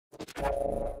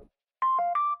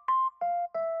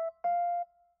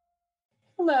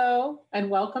Hello, and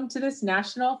welcome to this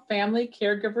National Family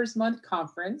Caregivers Month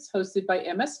conference hosted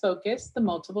by MS Focus, the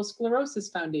Multiple Sclerosis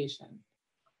Foundation.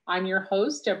 I'm your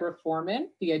host, Deborah Foreman,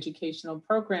 the Educational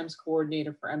Programs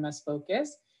Coordinator for MS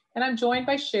Focus, and I'm joined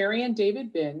by Cherie and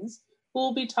David Binns, who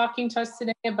will be talking to us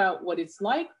today about what it's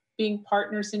like being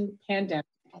partners in pandemic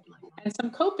and some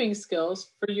coping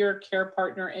skills for your care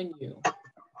partner and you.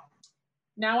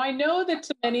 Now, I know that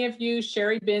to many of you,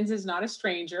 Cherie Binns is not a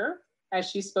stranger, as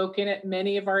she's spoken at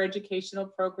many of our educational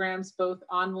programs, both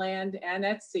on land and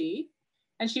at sea,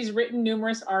 and she's written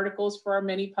numerous articles for our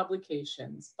many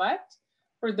publications. But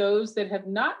for those that have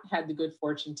not had the good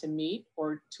fortune to meet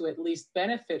or to at least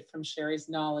benefit from Cherie's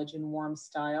knowledge and warm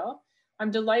style,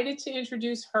 I'm delighted to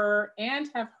introduce her and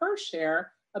have her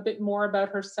share a bit more about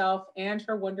herself and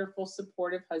her wonderful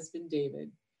supportive husband,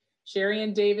 David. Cherie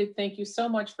and David, thank you so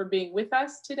much for being with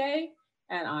us today,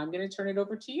 and I'm going to turn it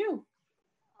over to you.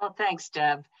 Well, thanks,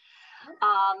 Deb.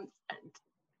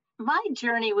 My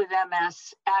journey with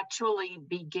MS actually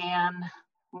began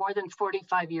more than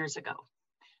 45 years ago.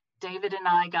 David and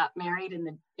I got married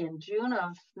in June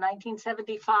of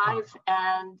 1975,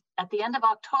 and at the end of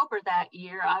October that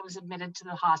year, I was admitted to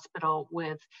the hospital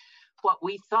with what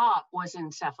we thought was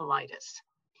encephalitis.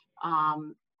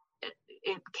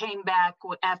 It came back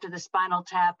after the spinal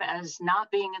tap as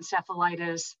not being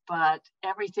encephalitis, but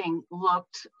everything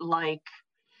looked like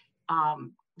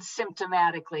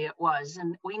symptomatically it was.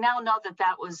 And we now know that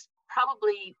that was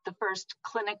probably the first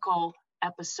clinical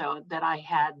episode that I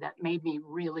had that made me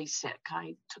really sick.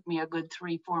 It took me a good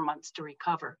 3-4 months to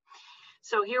recover.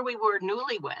 So here we were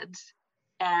newlyweds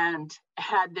and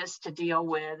had this to deal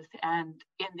with. And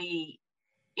in the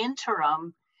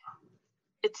interim,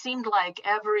 it seemed like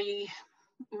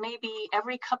maybe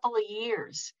every couple of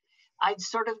years, I'd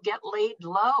sort of get laid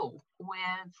low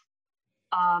with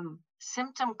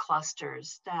symptom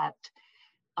clusters that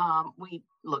we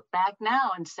look back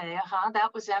now and say,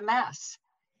 that was MS.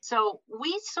 So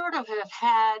we sort of have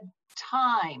had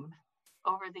time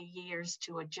over the years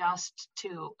to adjust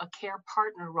to a care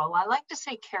partner role. I like to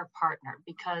say care partner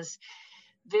because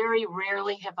very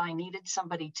rarely have I needed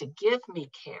somebody to give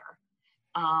me care.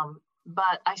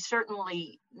 But I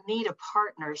certainly need a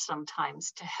partner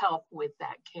sometimes to help with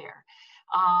that care.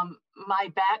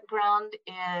 My background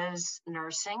is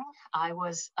nursing. I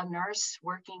was a nurse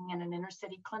working in an inner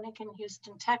city clinic in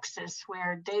Houston, Texas,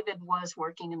 where David was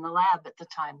working in the lab at the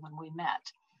time when we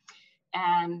met.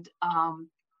 And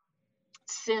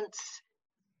since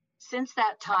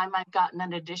that time, I've gotten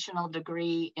an additional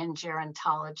degree in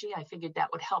gerontology. I figured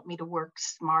that would help me to work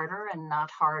smarter and not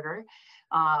harder,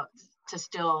 to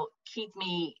still keep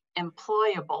me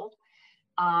employable.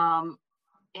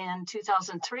 In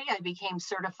 2003, I became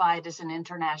certified as an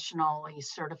internationally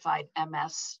certified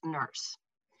MS nurse.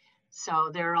 So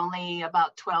there are only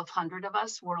about 1,200 of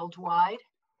us worldwide,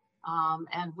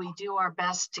 and we do our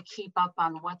best to keep up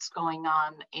on what's going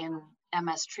on in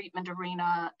MS treatment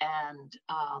arena and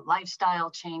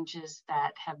lifestyle changes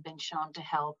that have been shown to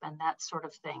help and that sort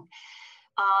of thing.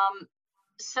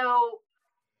 So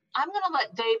I'm going to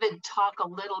let David talk a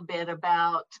little bit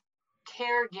about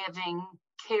caregiving,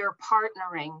 care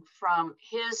partnering from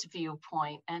his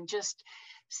viewpoint, and just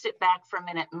sit back for a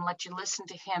minute and let you listen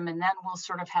to him, and then we'll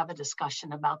sort of have a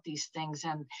discussion about these things.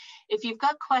 And if you've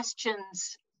got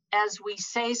questions as we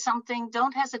say something,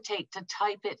 don't hesitate to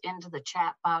type it into the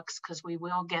chat box, because we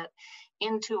will get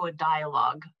into a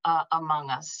dialogue among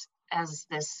us as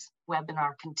this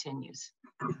webinar continues.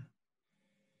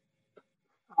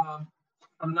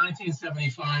 From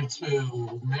 1975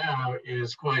 to now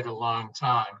is quite a long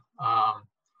time.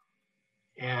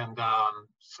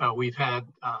 So we've had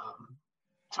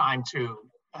time to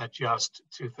adjust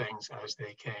to things as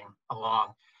they came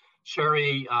along.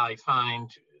 Cherie, I find,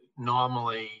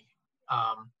 normally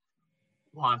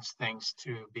wants things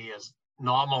to be as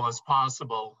normal as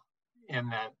possible in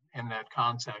that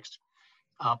context.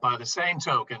 By the same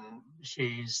token,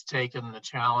 she's taken the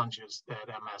challenges that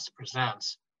MS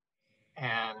presents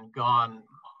and gone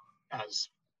as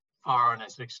far and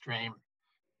as extreme.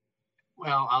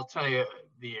 Well, I'll tell you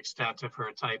the extent of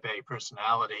her type A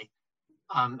personality.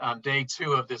 On day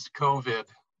 2 of this COVID,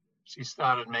 she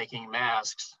started making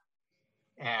masks,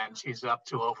 and she's up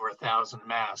to over 1,000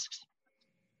 masks.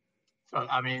 So,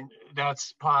 I mean,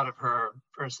 that's part of her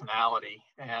personality.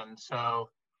 And so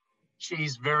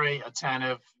she's very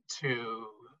attentive to,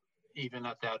 even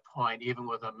at that point, even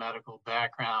with a medical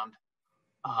background,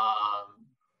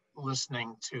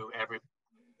 listening to every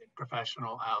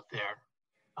professional out there,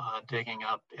 digging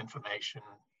up information,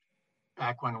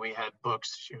 Back when we had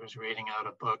books, she was reading out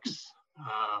of books.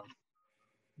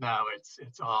 Now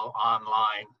it's all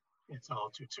online. It's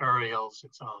all tutorials.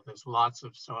 There's lots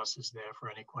of sources there for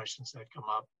any questions that come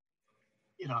up.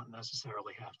 You don't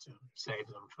necessarily have to save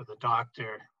them for the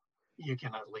doctor. You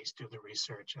can at least do the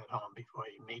research at home before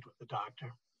you meet with the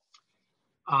doctor.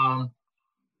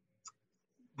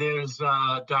 There's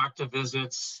doctor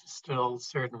visits, still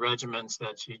certain regimens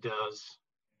that she does,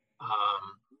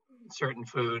 certain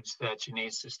foods that she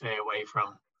needs to stay away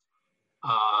from.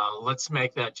 Let's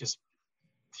make that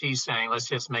she's saying, let's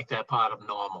just make that part of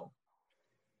normal.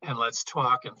 And let's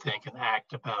talk and think and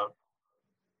act about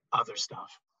other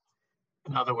stuff.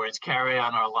 In other words, carry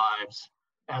on our lives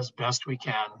as best we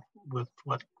can with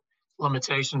what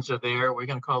limitations are there. We're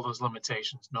going to call those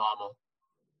limitations normal,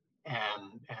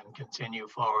 and continue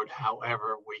forward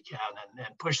however we can,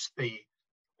 and push the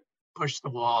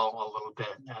wall a little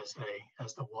bit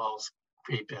as the walls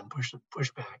creep in,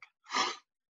 push back.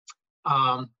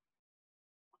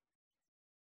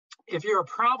 If you're a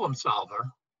problem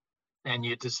solver and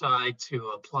you decide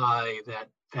to apply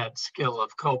that skill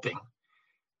of coping,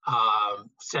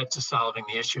 set to solving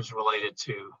the issues related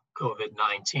to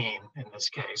COVID-19 in this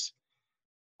case,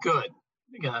 good.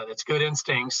 That's good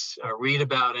instincts. Read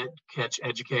about it, catch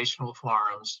educational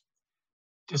forums,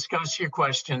 discuss your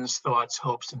questions, thoughts,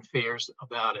 hopes, and fears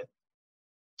about it.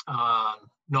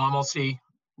 Normalcy,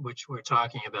 which we're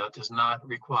talking about, does not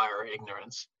require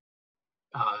ignorance.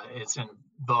 It's in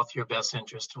both your best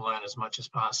interest to learn as much as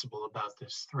possible about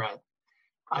this threat.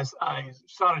 I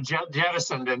sort of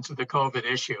jettisoned into the COVID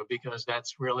issue because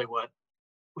that's really what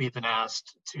we've been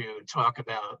asked to talk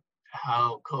about,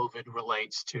 how COVID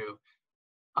relates to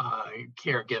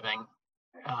caregiving,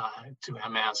 to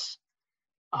MS,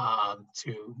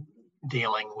 to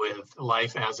dealing with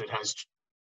life as it has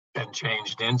been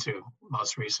changed into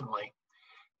most recently,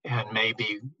 and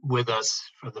maybe with us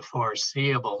for the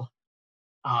foreseeable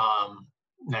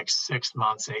next 6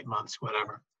 months, 8 months,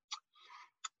 whatever.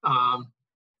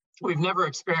 We've never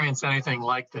experienced anything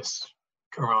like this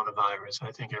coronavirus.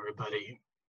 I think everybody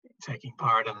taking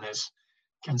part in this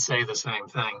can say the same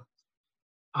thing.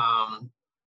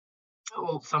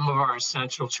 Well, some of our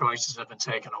essential choices have been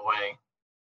taken away.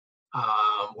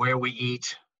 Where we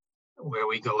eat, where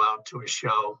we go out to a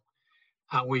show,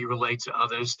 how we relate to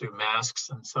others through masks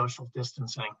and social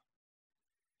distancing,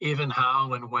 even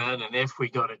how and when and if we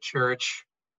go to church,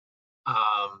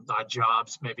 our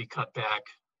jobs may be cut back,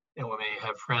 and we may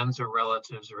have friends or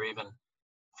relatives or even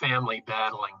family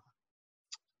battling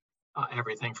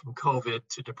everything from COVID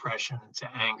to depression to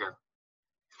anger.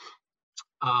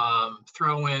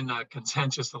 Throw in a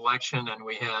contentious election, and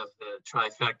we have the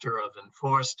trifecta of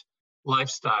enforced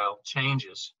lifestyle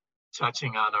changes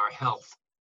touching on our health,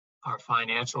 our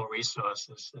financial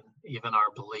resources, and even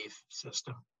our belief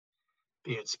system,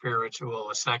 be it spiritual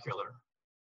or secular.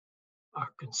 Our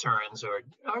concerns or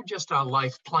just our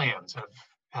life plans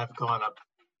have gone up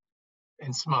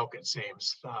in smoke, it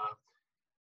seems.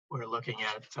 We're looking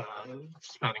at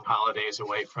spending holidays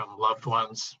away from loved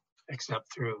ones,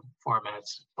 except through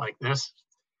formats like this.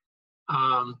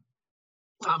 I'm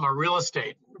a real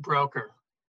estate broker,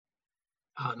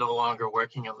 no longer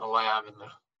working in the lab in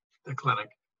the clinic,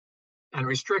 and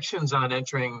restrictions on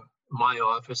entering my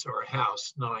office or a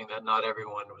house, knowing that not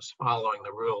everyone was following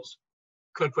the rules,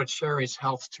 could put Cherie's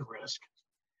health to risk.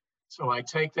 So I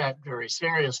take that very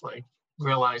seriously,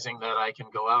 realizing that I can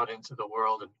go out into the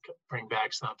world and bring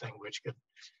back something which could,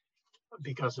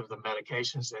 because of the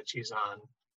medications that she's on,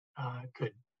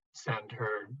 could send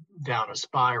her down a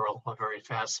spiral, a very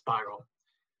fast spiral.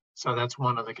 So that's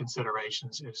one of the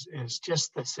considerations is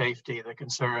just the safety, the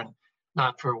concern,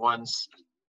 not for one's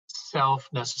self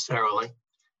necessarily,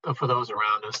 but for those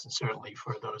around us and certainly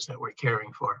for those that we're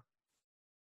caring for.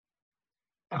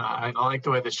 And I like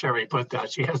the way that Cherie put that.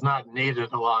 She has not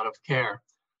needed a lot of care,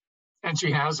 and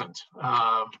she hasn't.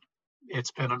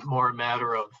 It's been more a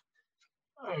matter of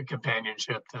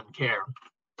companionship than care.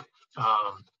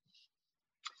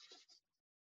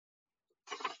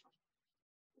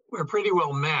 We're pretty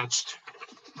well matched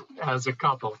as a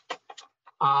couple.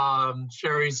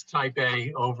 Cherie's type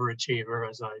A overachiever,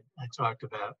 as I talked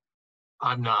about.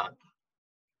 I'm not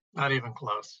even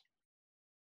close.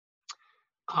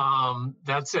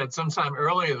 That said, sometime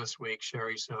earlier this week,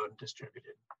 Cherie sewed and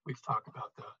distributed. We've talked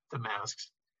about the masks.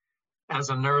 As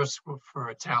a nurse for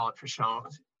a talent for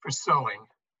sewing,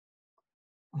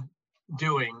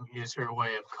 doing is her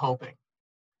way of coping.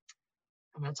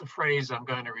 And that's a phrase I'm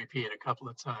going to repeat a couple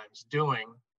of times. Doing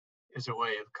is a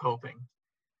way of coping.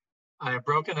 I have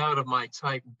broken out of my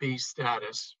type B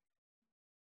status.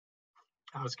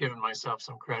 I was giving myself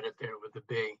some credit there with the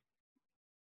B.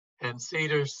 and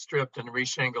cedar stripped and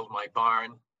reshingled my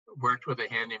barn, worked with a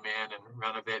handyman in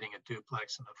renovating a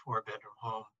duplex in a 4-bedroom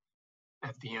home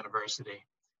at the university,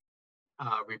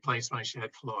 replaced my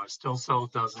shed floor, still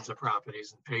sold dozens of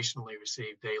properties, and patiently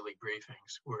received daily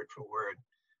briefings, word for word,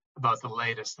 about the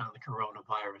latest on the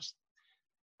coronavirus.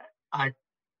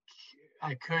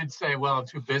 I could say, well, I'm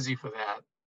too busy for that,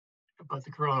 but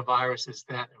the coronavirus is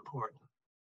that important.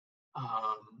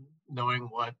 Knowing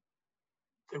what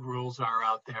the rules are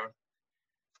out there,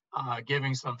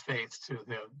 giving some faith to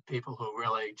the people who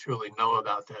really, truly know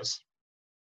about this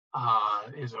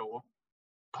is a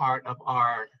part of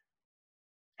our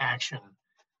action,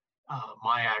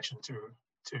 my action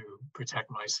to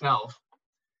protect myself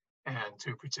and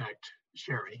to protect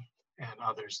Cherie and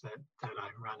others that I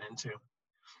run into.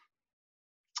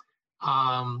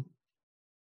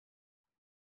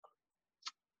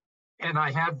 And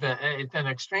I have been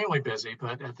extremely busy,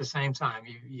 but at the same time,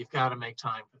 you've got to make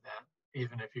time for that.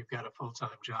 Even if you've got a full-time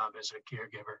job as a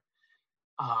caregiver,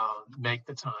 make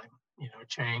the time,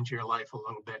 change your life a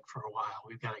little bit for a while.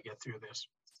 We've got to get through this.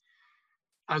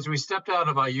 As we stepped out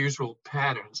of our usual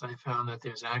patterns, I found that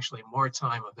there's actually more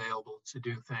time available to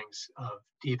do things of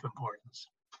deep importance.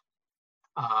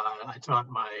 I taught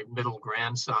my middle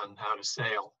grandson how to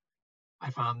sail.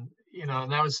 I found,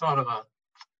 and that was sort of a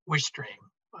wish dream.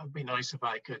 It'd be nice if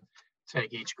I could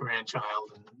take each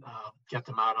grandchild and get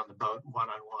them out on the boat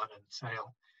one-on-one and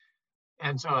sail.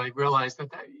 And so I realized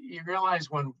that you realize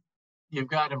when you've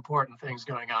got important things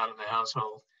going on in the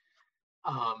household,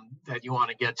 that you want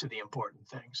to get to the important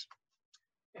things.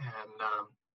 And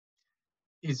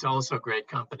he's also great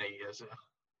company.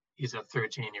 He's a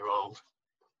 13-year-old.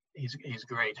 He's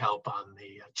great help on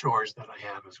the chores that I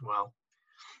have as well.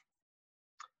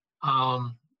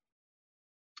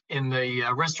 In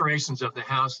the restorations of the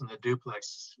house and the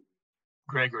duplex,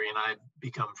 Gregory and I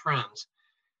become friends.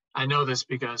 I know this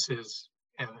because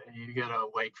and you gotta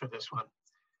wait for this one,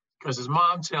 because his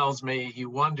mom tells me he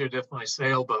wondered if my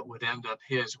sailboat would end up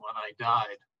his when I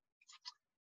died.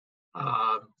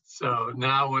 So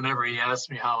now whenever he asks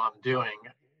me how I'm doing,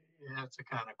 that's the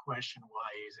kind of question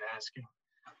why he's asking.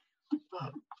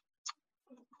 But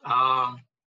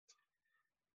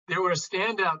there were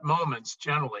standout moments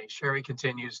generally. Cherie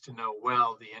continues to know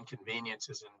well the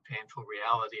inconveniences and painful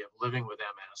reality of living with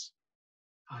MS.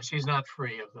 She's not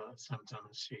free of the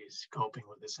symptoms. She's coping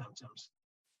with the symptoms.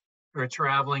 Her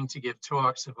traveling to give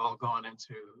talks have all gone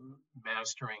into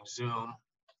mastering Zoom.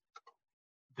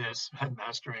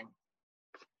 Mastering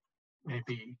may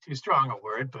be too strong a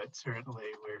word, but certainly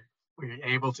we're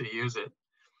able to use it.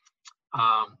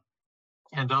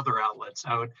 And other outlets.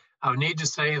 I would need to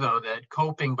say, though, that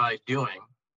coping by doing,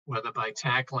 whether by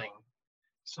tackling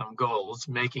some goals,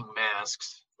 making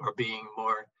masks, or being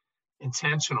more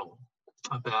intentional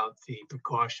about the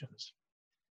precautions,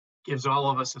 gives all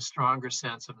of us a stronger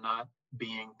sense of not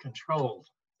being controlled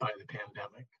by the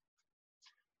pandemic.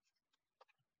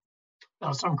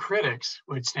 Now, some critics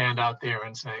would stand out there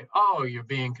and say, oh, you're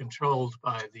being controlled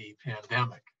by the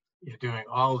pandemic. You're doing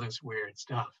all this weird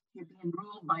stuff. You're being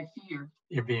ruled by fear.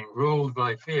 You're being ruled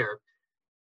by fear.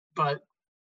 But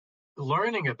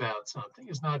learning about something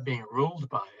is not being ruled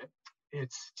by it.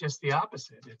 It's just the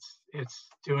opposite. It's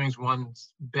doing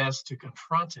one's best to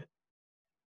confront it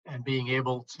and being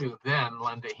able to then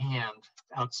lend a hand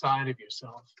outside of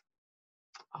yourself.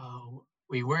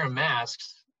 We wear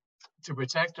masks to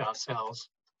protect ourselves,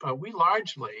 but we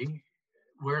largely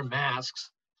wear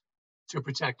masks to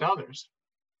protect others,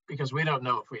 because we don't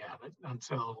know if we have it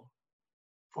until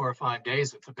 4 or 5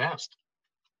 days at the best.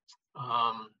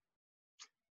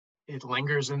 It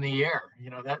lingers in the air.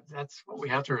 That's what we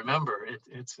have to remember.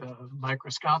 It's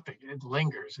microscopic. It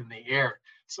lingers in the air.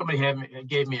 Somebody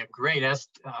gave me a great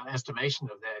estimation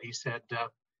of that. He said,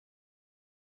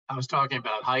 I was talking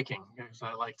about hiking because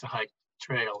I like to hike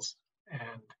trails.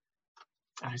 And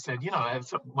I said,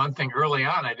 that's one thing early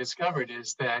on I discovered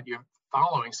is that you're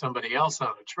following somebody else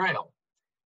on a trail.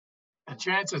 And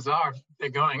chances are they're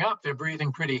going up, they're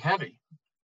breathing pretty heavy.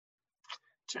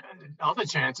 Other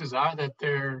chances are that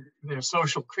they're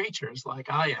social creatures like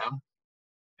I am,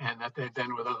 and that they've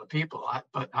been with other people.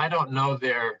 But I don't know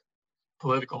their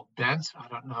political bent. I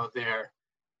don't know their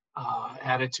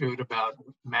attitude about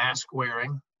mask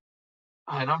wearing.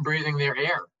 And I'm breathing their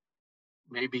air,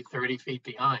 maybe 30 feet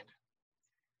behind.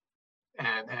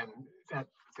 And that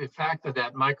the fact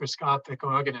that microscopic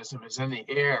organism is in the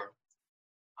air.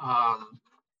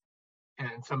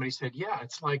 And somebody said, yeah,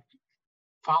 it's like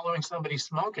following somebody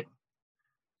smoking.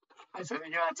 I said,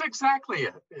 yeah, that's exactly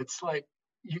it. It's like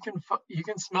you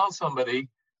can smell somebody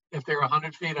if they're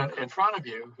 100 feet in front of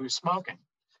you who's smoking.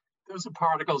 Those are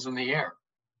particles in the air.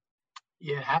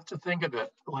 you have to think of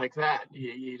it like that.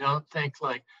 You don't think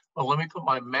like, well, let me put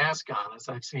my mask on, as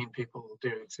I've seen people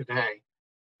do today,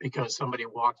 because somebody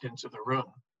walked into the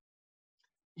room.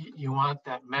 You want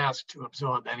that mask to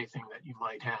absorb anything that you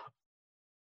might have.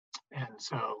 And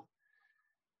so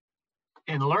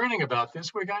in learning about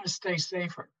this, we're going to stay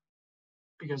safer,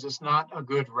 because it's not a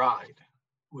good ride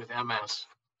with MS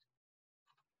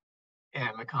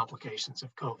and the complications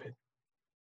of COVID.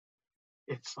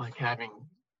 It's like having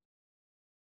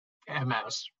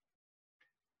MS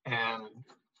and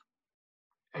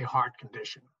a heart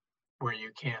condition where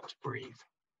you can't breathe.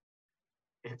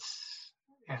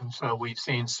 And so we've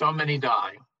seen so many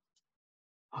die,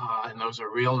 and those are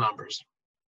real numbers.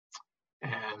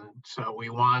 And so we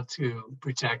want to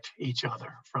protect each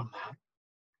other from that.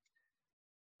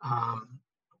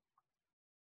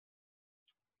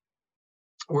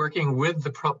 Working with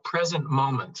the present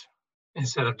moment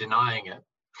instead of denying it,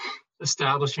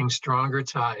 establishing stronger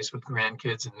ties with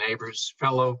grandkids and neighbors,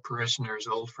 fellow parishioners,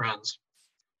 old friends,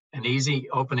 an easy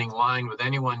opening line with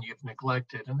anyone you've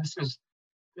neglected. And this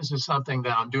is something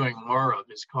that I'm doing more of,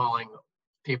 is calling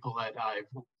people that I've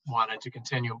wanted to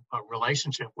continue a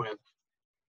relationship with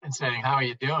and saying, how are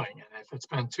you doing? And if it's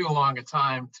been too long a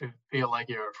time to feel like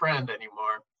you're a friend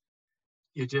anymore,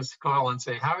 you just call and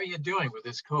say, how are you doing with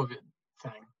this COVID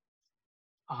thing?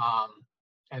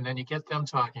 And then you get them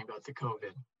talking about the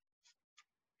COVID,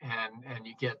 and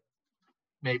you get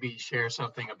maybe share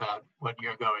something about what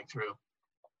you're going through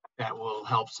that will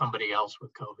help somebody else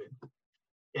with COVID.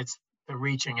 It's the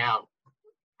reaching out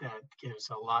that gives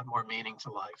a lot more meaning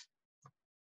to life.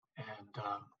 And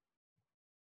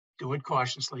do it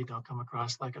cautiously. Don't come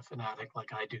across like a fanatic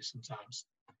like I do sometimes.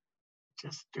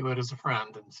 Just do it as a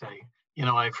friend and say,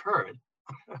 I've heard.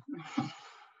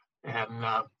 And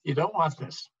you don't want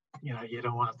this. You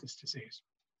don't want this disease.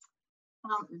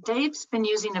 Dave's been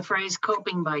using the phrase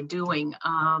coping by doing.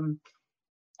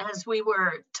 As we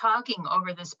were talking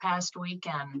over this past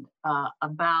weekend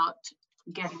about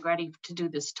getting ready to do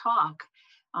this talk,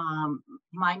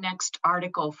 my next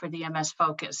article for the MS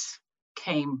Focus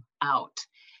came out,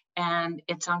 and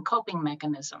it's on coping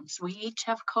mechanisms. We each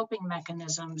have coping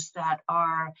mechanisms that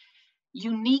are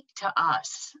unique to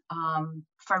us.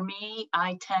 For me,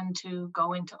 I tend to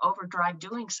go into overdrive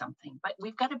doing something, but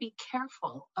we've got to be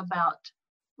careful about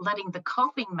letting the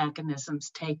coping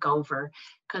mechanisms take over,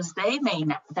 because they may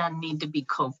then need to be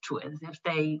coped with if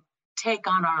they take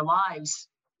on our lives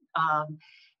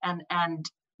and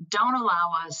don't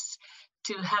allow us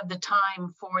to have the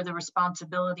time for the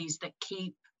responsibilities that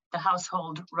keep the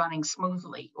household running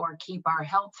smoothly or keep our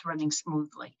health running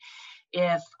smoothly.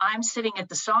 If I'm sitting at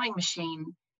the sewing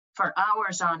machine for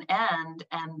hours on end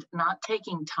and not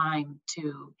taking time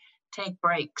to take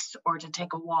breaks or to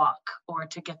take a walk or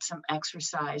to get some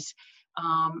exercise,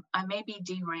 I may be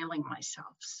derailing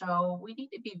myself. So we need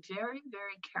to be very,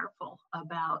 very careful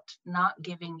about not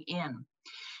giving in.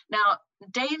 Now,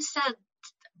 Dave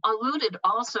alluded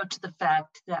also to the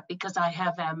fact that because I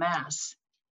have MS,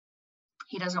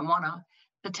 he doesn't want to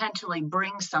potentially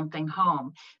bring something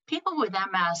home. People with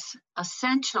MS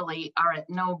essentially are at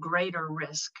no greater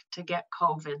risk to get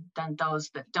COVID than those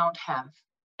that don't have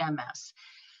MS.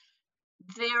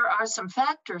 There are some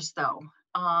factors, though,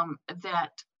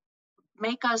 that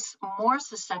make us more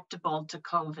susceptible to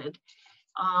COVID,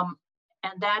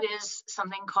 and that is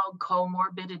something called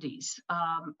comorbidities,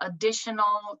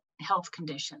 additional health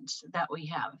conditions that we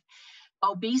have.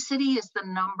 Obesity is the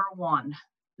number one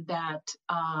that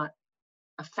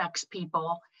affects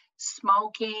people.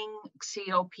 Smoking,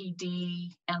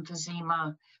 COPD,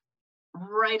 emphysema,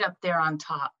 right up there on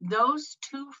top. Those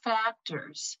two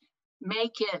factors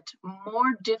make it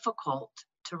more difficult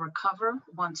to recover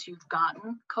once you've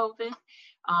gotten COVID.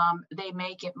 They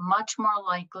make it much more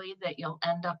likely that you'll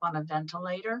end up on a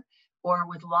ventilator or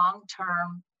with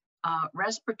long-term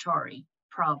respiratory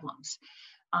problems.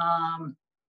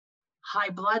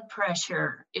 High blood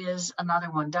pressure is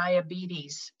another one.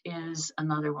 Diabetes is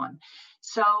another one.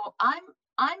 So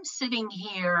I'm sitting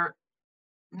here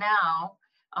now.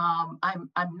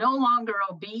 I'm no longer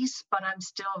obese, but I'm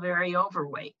still very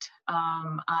overweight.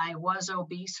 I was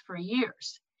obese for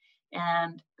years,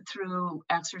 and through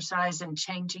exercise and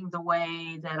changing the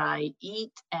way that I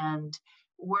eat and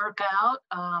work out,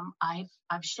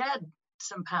 I've shed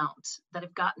some pounds that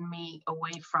have gotten me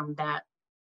away from that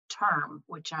term,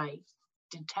 which I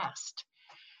detest.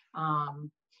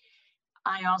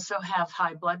 I also have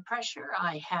high blood pressure.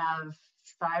 I have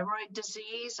thyroid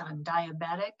disease. I'm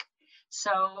diabetic.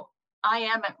 So I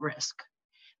am at risk.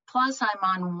 Plus, I'm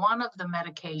on one of the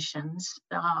medications.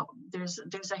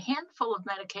 There's a handful of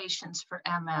medications for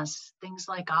MS, things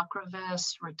like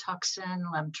Ocrevus, Rituxan,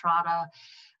 Lemtrada,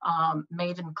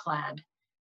 Mavenclad,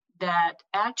 that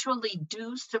actually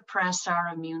do suppress our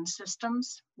immune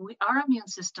systems. Our immune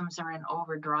systems are in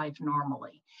overdrive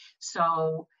normally.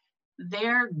 So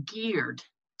they're geared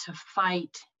to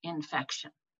fight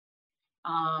infection.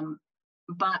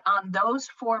 But on those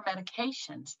 4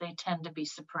 medications, they tend to be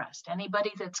suppressed.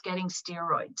 Anybody that's getting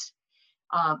steroids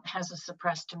has a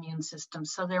suppressed immune system,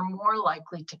 so they're more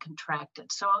likely to contract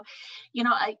it. So,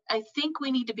 I think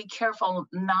we need to be careful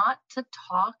not to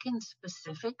talk in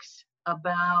specifics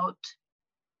about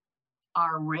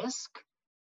our risk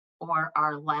or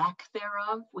our lack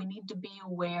thereof. We need to be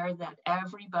aware that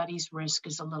everybody's risk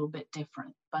is a little bit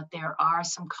different, but there are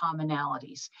some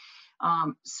commonalities.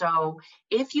 So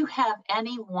if you have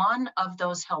any one of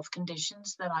those health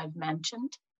conditions that I've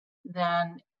mentioned,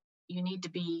 then you need to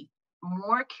be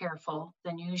more careful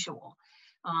than usual.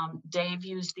 Dave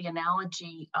used the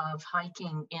analogy of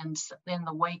hiking in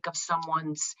the wake of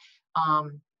someone's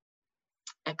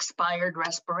expired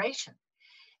respiration.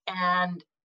 And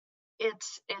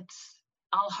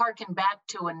I'll hearken back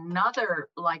to another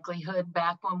likelihood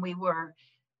back when we were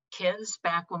kids,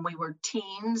 back when we were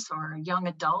teens or young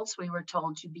adults. We were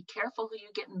told, you be careful who you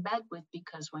get in bed with,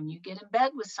 because when you get in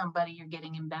bed with somebody, you're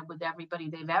getting in bed with everybody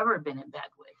they've ever been in bed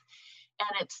with.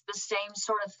 And it's the same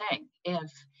sort of thing.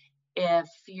 If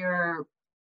you're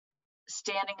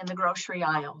standing in the grocery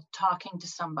aisle talking to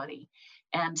somebody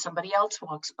and somebody else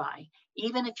walks by,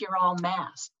 even if you're all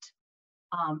masked,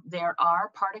 there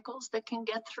are particles that can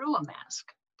get through a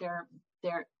mask.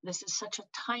 This is such a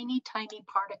tiny, tiny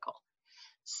particle.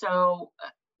 So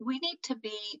we need to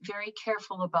be very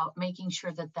careful about making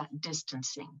sure that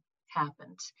distancing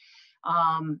happens.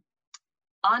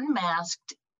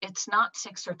 Unmasked, it's not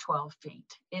 6 or 12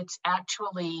 feet. It's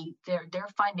actually, they're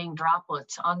finding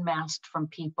droplets unmasked from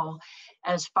people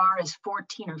as far as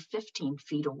 14 or 15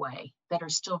 feet away that are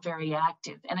still very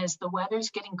active. And as the weather's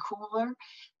getting cooler,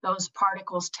 those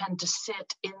particles tend to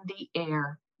sit in the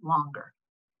air longer.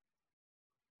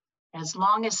 As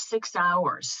long as 6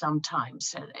 hours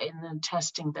sometimes in the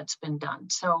testing that's been done.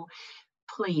 So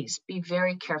please be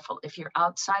very careful. If you're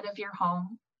outside of your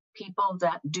home, people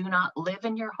that do not live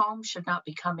in your home should not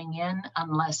be coming in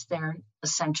unless they're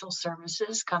essential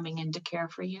services coming in to care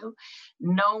for you.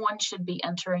 No one should be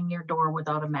entering your door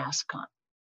without a mask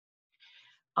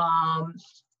on.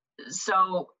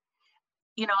 So,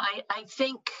 I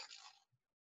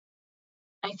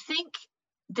think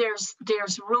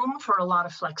there's room for a lot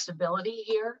of flexibility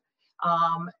here.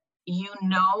 You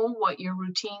know what your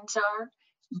routines are,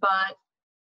 but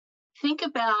think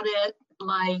about it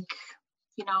like,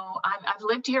 I've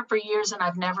lived here for years and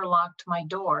I've never locked my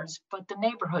doors, but the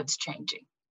neighborhood's changing.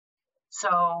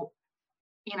 So,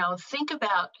 think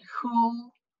about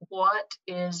what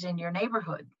is in your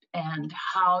neighborhood and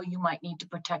how you might need to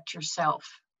protect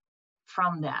yourself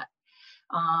from that.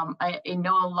 I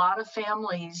know a lot of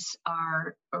families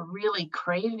are really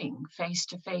craving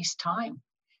face-to-face time.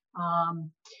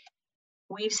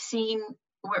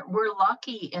 We're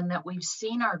lucky in that we've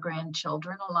seen our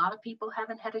grandchildren. A lot of people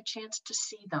haven't had a chance to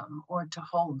see them or to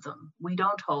hold them. We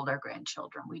don't hold our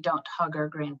grandchildren. We don't hug our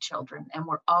grandchildren, and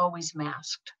we're always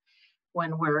masked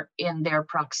when we're in their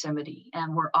proximity,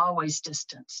 and we're always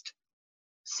distanced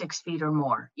 6 feet or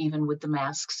more, even with the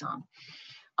masks on.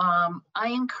 I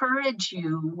encourage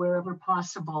you, wherever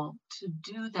possible, to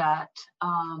do that,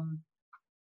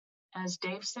 as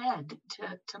Dave said,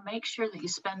 to make sure that you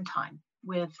spend time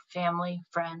with family,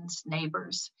 friends,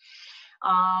 neighbors.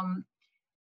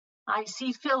 I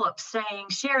see Philip saying,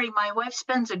 Cherie, my wife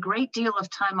spends a great deal of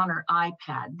time on her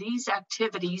iPad. These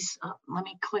activities, let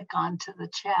me click onto the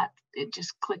chat. It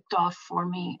just clicked off for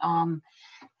me.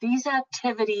 These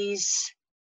activities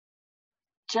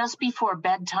just before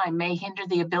bedtime may hinder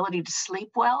the ability to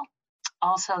sleep well.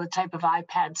 Also, the type of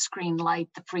iPad screen light,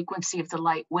 the frequency of the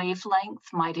light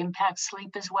wavelength might impact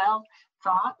sleep as well.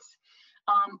 Thoughts?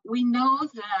 We know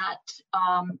that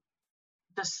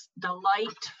the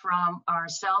light from our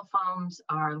cell phones,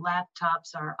 our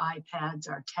laptops, our iPads,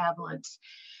 our tablets,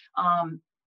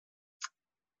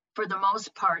 for the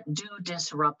most part, do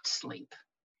disrupt sleep.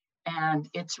 And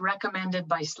it's recommended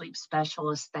by sleep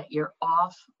specialists that you're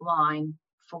offline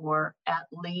for at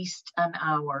least an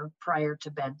hour prior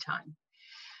to bedtime.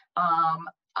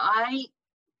 I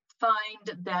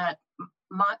find that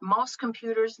most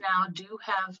computers now do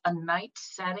have a night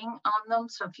setting on them.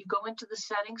 So if you go into the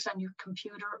settings on your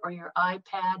computer or your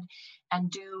iPad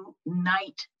and do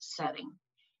night setting,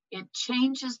 it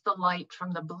changes the light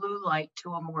from the blue light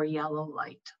to a more yellow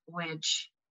light, which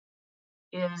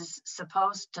is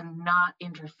supposed to not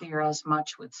interfere as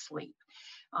much with sleep.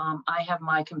 I have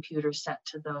my computer set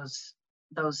to those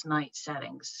night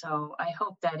settings. So I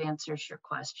hope that answers your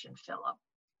question, Philip.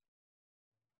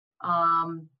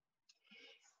 I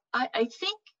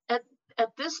think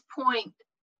at this point,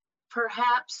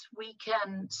 perhaps we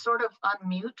can sort of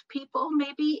unmute people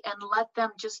maybe and let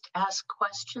them just ask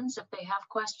questions if they have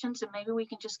questions, and maybe we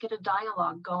can just get a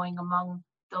dialogue going among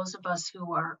those of us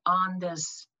who are on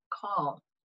this call.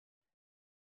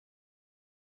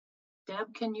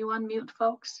 Deb, can you unmute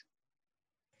folks?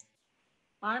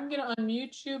 I'm going to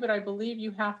unmute you, but I believe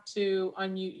you have to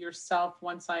unmute yourself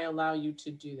once I allow you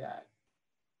to do that.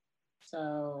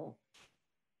 So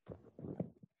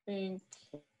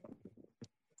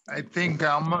I think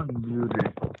I'm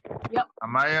unmuted. Yep.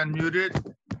 Am I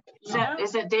unmuted?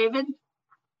 Is it David?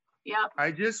 Yep.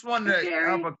 I just want to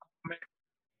have a comment.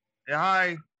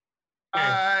 Hi.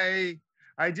 Hi.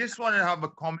 I just want to have a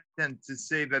comment and to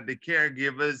say that the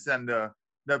caregivers and the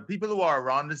people who are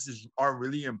around us are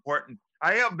really important.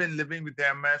 I have been living with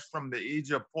MS from the age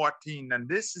of 14, and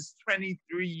this is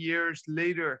 23 years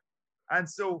later. And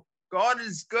so God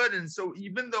is good. And so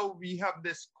even though we have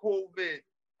this COVID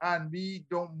and we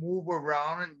don't move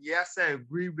around, and yes, I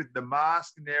agree with the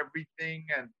mask and everything,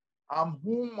 and I'm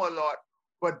home a lot,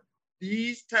 but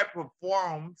these type of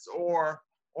forums or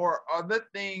other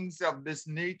things of this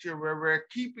nature where we're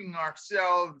keeping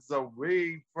ourselves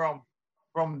away from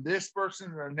this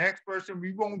person to the next person,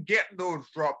 we won't get those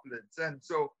droplets. And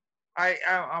so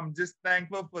I'm just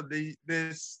thankful for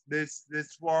this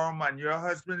forum, and your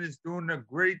husband is doing a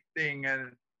great thing.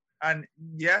 And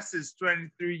yes, it's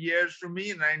 23 years for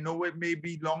me, and I know it may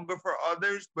be longer for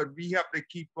others, but we have to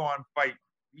keep on fighting.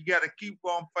 We got to keep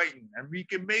on fighting, and we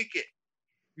can make it.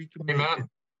 We can make it.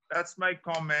 That's my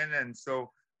comment. And so,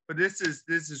 but this is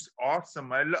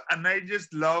awesome. I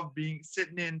just love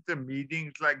sitting into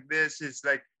meetings like this. It's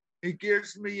like, it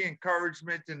gives me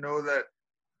encouragement to know that,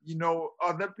 you know,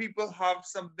 other people have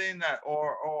something that,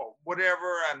 or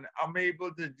whatever, and I'm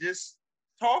able to just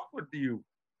talk with you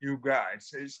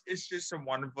guys. It's just a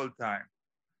wonderful time.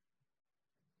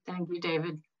 Thank you,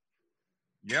 David.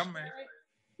 Yeah, man.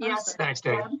 Yes. Thanks,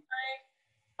 David.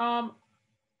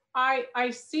 I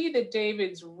see that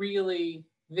David's really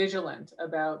vigilant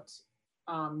about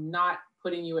not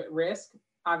putting you at risk.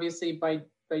 Obviously, by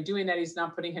doing that, he's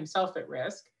not putting himself at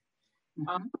risk.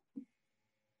 Mm-hmm.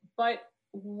 But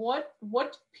what do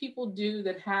people do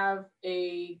that have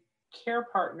a care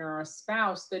partner or a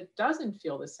spouse that doesn't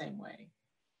feel the same way?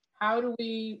 How do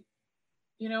we,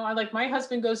 you know, like my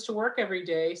husband goes to work every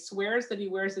day, swears that he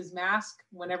wears his mask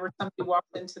whenever somebody walks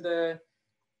into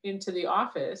the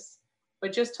office,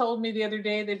 but just told me the other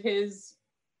day that his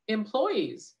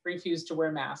employees refuse to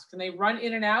wear masks and they run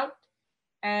in and out.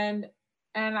 And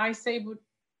I say, but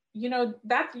you know,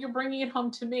 that you're bringing it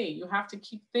home to me. You have to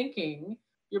keep thinking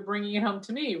you're bringing it home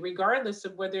to me, regardless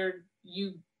of whether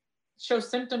you show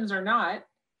symptoms or not.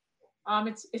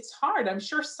 It's hard. I'm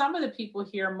sure some of the people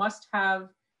here must have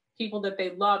people that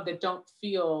they love that don't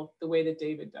feel the way that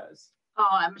David does. Oh,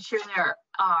 I'm sure there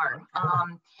are.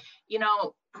 You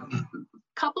know, a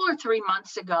couple or 3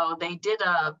 months ago, they did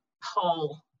a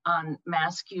poll on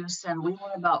mask use, and we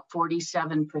were about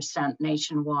 47%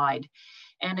 nationwide.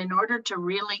 And in order to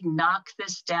really knock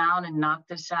this down and knock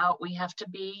this out, we have to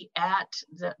be at,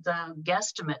 the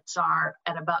guesstimates are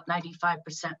at about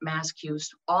 95% mask use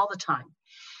all the time.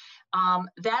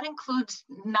 That includes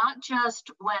not just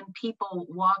when people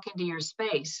walk into your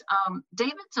space.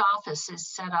 David's office is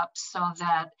set up so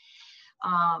that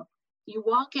you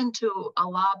walk into a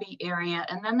lobby area,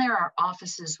 and then there are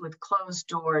offices with closed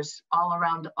doors all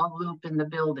around a loop in the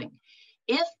building.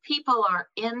 If people are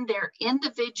in their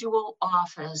individual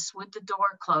office with the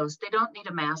door closed, they don't need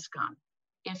a mask on.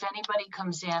 If anybody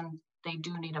comes in, they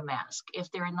do need a mask.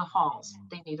 If they're in the halls,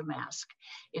 they need a mask.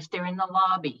 If they're in the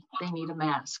lobby, they need a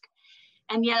mask.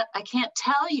 And yet I can't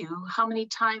tell you how many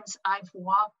times I've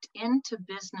walked into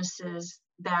businesses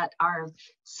that are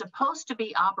supposed to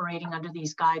be operating under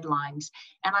these guidelines.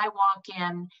 And I walk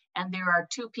in and there are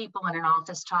two people in an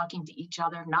office talking to each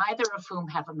other, neither of whom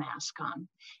have a mask on.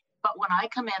 But when I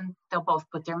come in, they'll both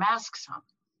put their masks on.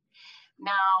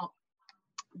 Now,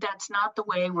 that's not the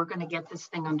way we're going to get this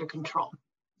thing under control.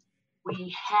 We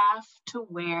have to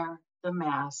wear the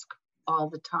mask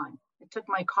all the time. I took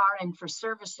my car in for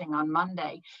servicing on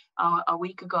Monday, a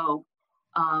week ago,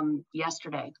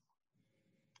 yesterday.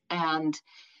 And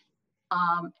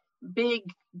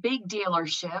big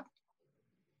dealership.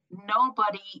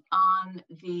 Nobody on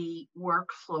the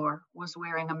work floor was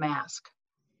wearing a mask.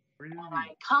 Really? And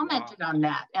I commented on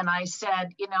that, and I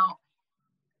said, you know,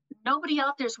 nobody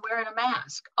out there's wearing a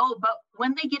mask. Oh, but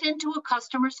when they get into a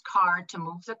customer's car to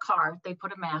move the car, they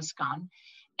put a mask on,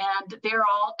 and they're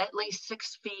all at least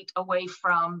 6 feet away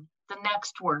from the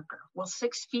next worker. Well,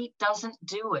 6 feet doesn't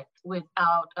do it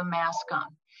without a mask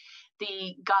on.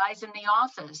 The guys in the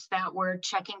office that were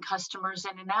checking customers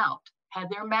in and out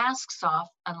had their masks off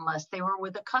unless they were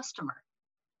with a customer.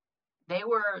 They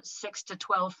were 6 to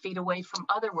 12 feet away from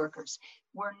other workers.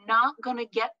 We're not going to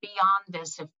get beyond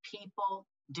this if people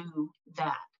do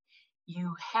that.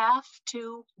 You have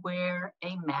to wear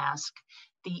a mask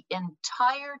the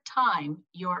entire time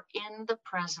you're in the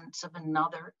presence of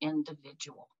another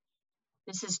individual.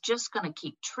 This is just going to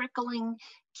keep trickling,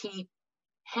 keep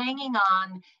hanging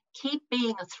on, keep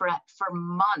being a threat for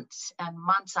months and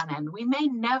months on end. We may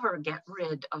never get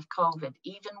rid of COVID,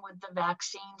 even with the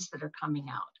vaccines that are coming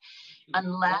out,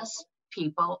 unless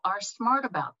people are smart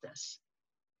about this.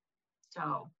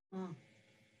 So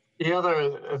the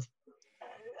other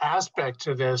aspect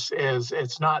to this is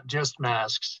it's not just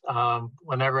masks.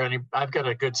 I've got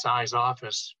a good size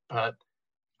office, but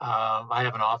I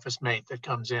have an office mate that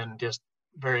comes in just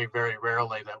very, very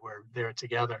rarely that we're there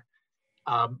together.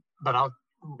 But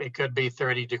it could be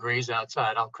 30 degrees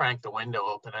outside. I'll crank the window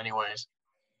open anyways,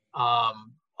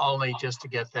 only just to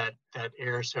get that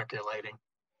air circulating.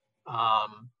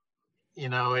 You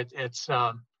know, it's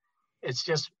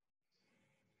just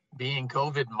being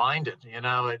COVID minded. You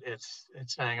know, it's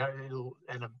saying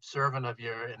an observant of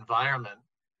your environment,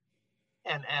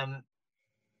 and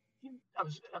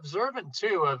observant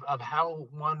too of how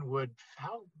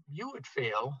you would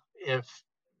feel if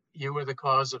you were the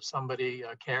cause of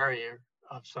a carrier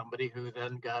of somebody who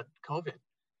then got COVID.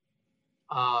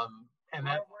 And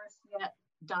that, or worse yet,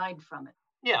 died from it.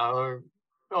 Yeah,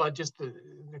 just the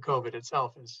COVID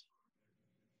itself is,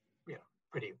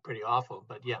 pretty awful.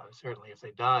 But yeah, certainly if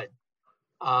they died.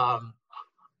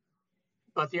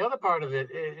 But the other part of it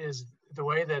is the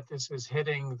way that this is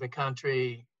hitting the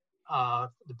country,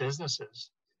 the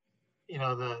businesses. You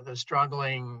know, the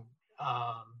struggling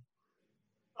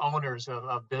owners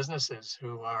of businesses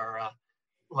who are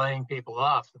laying people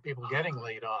off, the people getting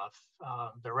laid off,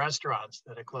 the restaurants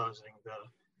that are closing.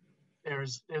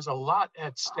 There's a lot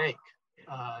at stake,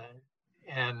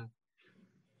 and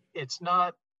it's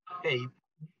not a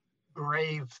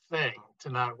brave thing to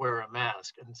not wear a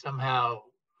mask. And somehow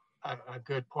a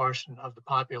good portion of the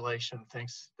population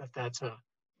thinks that that's a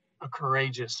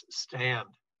courageous stand.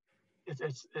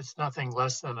 It's nothing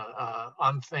less than a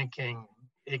unthinking,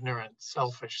 ignorant,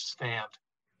 selfish stand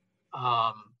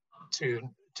to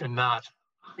not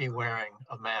be wearing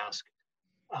a mask,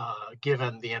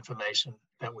 given the information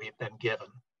that we've been given.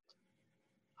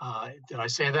 Did I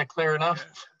say that clear enough?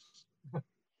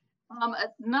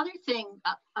 Another thing,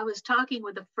 I was talking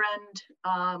with a friend.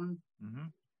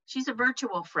 She's a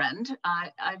virtual friend.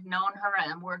 I've known her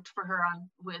and worked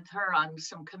with her on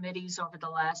some committees over the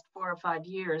last 4 or 5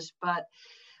 years, but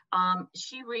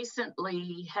she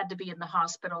recently had to be in the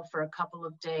hospital for a couple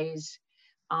of days.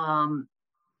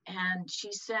 And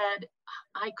she said,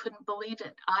 I couldn't believe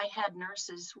it. I had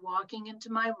nurses walking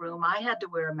into my room. I had to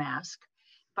wear a mask,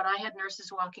 but I had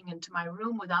nurses walking into my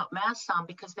room without masks on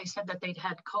because they said that they'd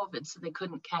had COVID, so they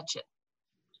couldn't catch it.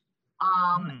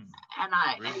 And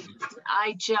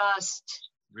I just,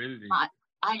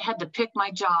 I had to pick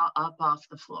my jaw up off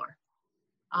the floor.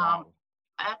 Wow.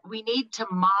 We need to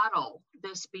model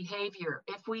this behavior.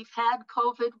 If we've had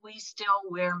COVID, we still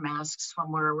wear masks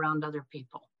when we're around other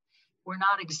people. We're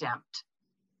not exempt.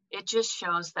 It just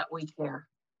shows that we care.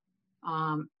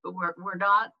 We're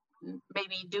not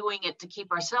maybe doing it to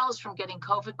keep ourselves from getting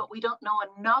COVID, but we don't know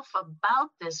enough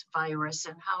about this virus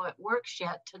and how it works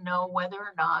yet to know whether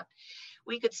or not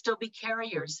we could still be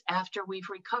carriers after we've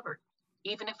recovered,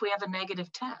 even if we have a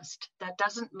negative test. That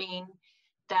doesn't mean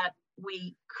that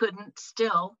we couldn't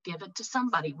still give it to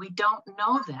somebody. We don't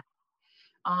know that.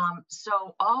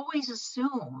 So always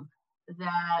assume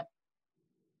that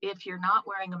if you're not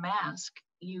wearing a mask,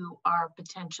 you are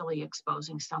potentially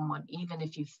exposing someone, even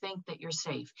if you think that you're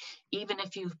safe, even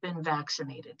if you've been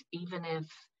vaccinated, even if,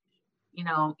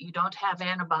 you don't have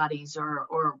antibodies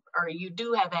or you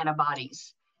do have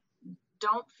antibodies.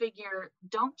 Don't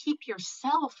keep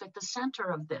yourself at the center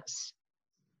of this.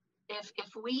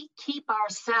 If we keep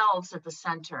ourselves at the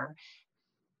center,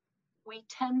 we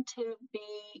tend to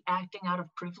be acting out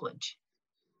of privilege.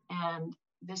 And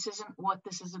this isn't what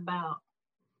this is about.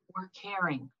 We're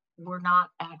caring. We're not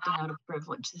acting out of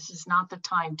privilege. This is not the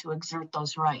time to exert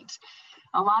those rights.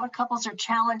 A lot of couples are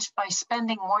challenged by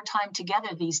spending more time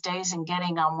together these days and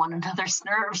getting on one another's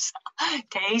nerves.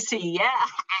 Casey, yeah.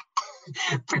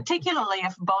 particularly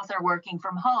if both are working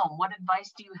from home. What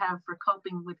advice do you have for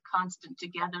coping with constant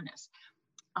togetherness?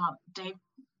 Dave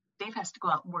has to go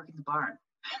out and work in the barn.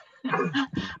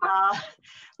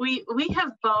 We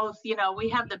have both, we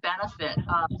have the benefit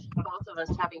of both of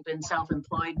us having been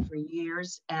self-employed for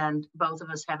years, and both of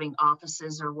us having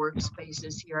offices or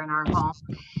workspaces here in our home.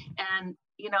 And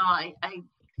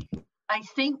I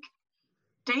think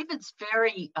David's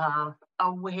very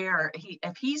aware.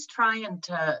 If he's trying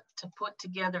to put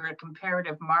together a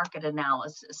comparative market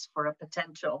analysis for a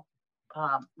potential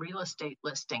real estate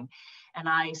listing, and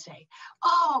I say,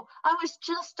 "Oh, I was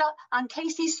just on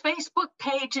Casey's Facebook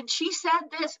page, and she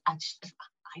said this." I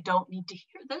don't need to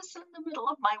hear this in the middle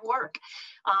of my work.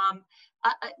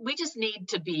 We just need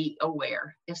to be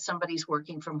aware if somebody's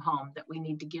working from home that we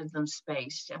need to give them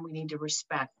space, and we need to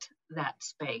respect that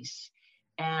space.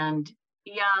 And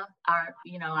yeah, I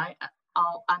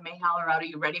may holler out, "Are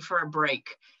you ready for a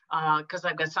break?" Because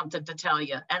I've got something to tell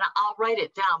you, and I'll write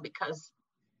it down because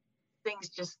things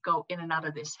just go in and out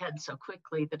of this head so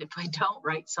quickly that if I don't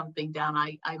write something down,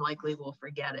 I likely will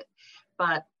forget it.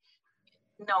 But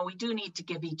no, we do need to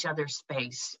give each other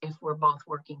space if we're both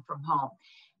working from home.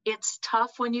 It's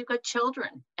tough when you've got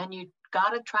children, and you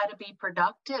got to try to be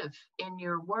productive in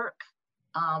your work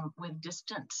with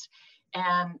distance.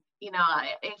 And,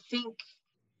 I think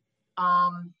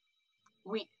the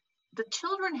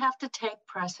children have to take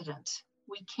precedence.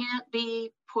 We can't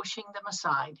be pushing them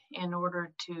aside in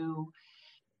order to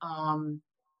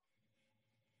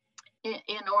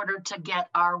get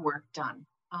our work done.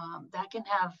 That can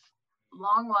have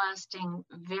long-lasting,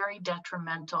 very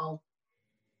detrimental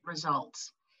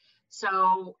results.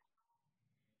 So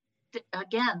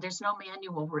again, there's no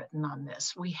manual written on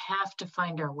this. We have to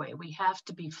find our way. We have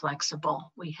to be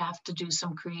flexible. We have to do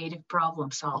some creative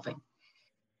problem solving.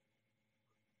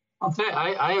 I'll say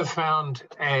I have found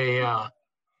a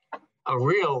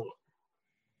real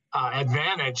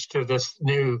advantage to this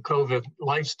new COVID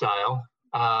lifestyle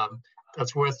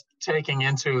that's worth taking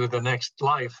into the next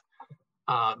life.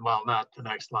 Well, not the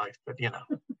next life, but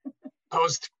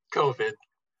post-COVID,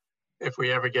 if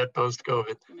we ever get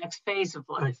post-COVID. The next phase of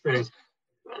life. Next phase.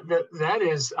 That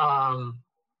is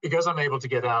because I'm able to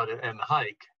get out and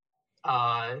hike.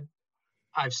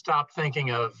 I've stopped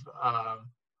thinking of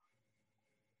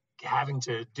having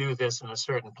to do this in a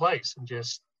certain place, and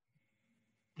just,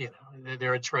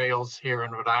 there are trails here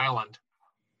in Rhode Island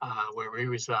where we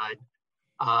reside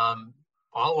all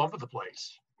over the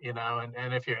place,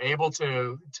 and if you're able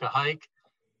to hike,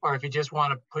 or if you just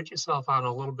want to put yourself on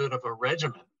a little bit of a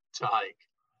regimen to hike,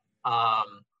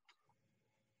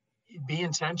 be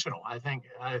intentional. I think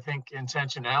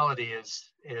intentionality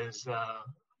is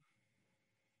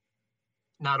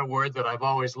not a word that I've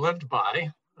always lived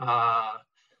by.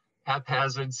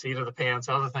 Haphazard, seat of the pants,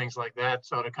 other things like that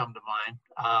sort of come to mind.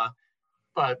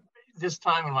 But this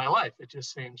time in my life, it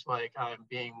just seems like I'm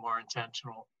being more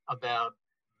intentional about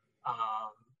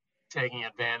taking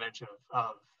advantage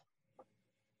of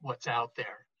what's out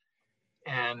there.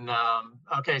 And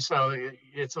okay, so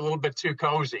it's a little bit too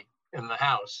cozy in the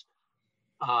house.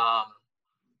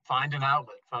 Find an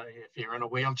outlet. If you're in a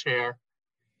wheelchair,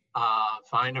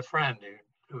 find a friend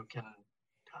who can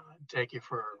take you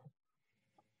for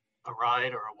a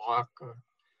ride or a walk, or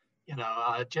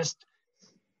just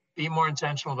be more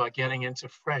intentional about getting into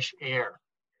fresh air.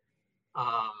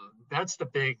 That's the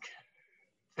big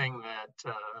thing that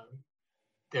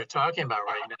they're talking about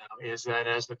right now, is that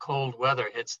as the cold weather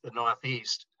hits the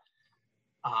Northeast,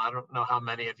 I don't know how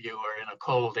many of you are in a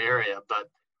cold area,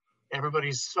 but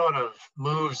everybody sort of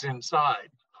moves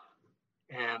inside.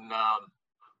 And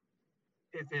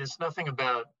there's nothing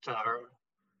about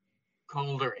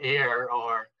colder air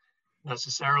or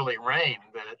necessarily rain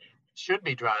that should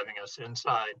be driving us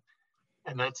inside.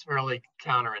 And that's really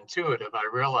counterintuitive. I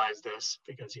realize this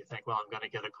because you think, well, I'm going to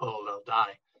get a cold, I'll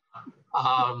die.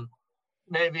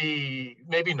 Maybe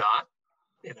not,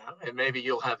 and maybe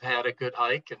you'll have had a good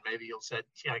hike, and maybe you'll say,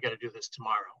 yeah, I got to do this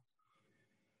tomorrow.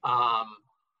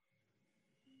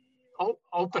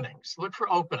 Openings, look for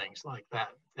openings like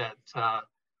that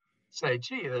say,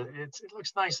 gee, it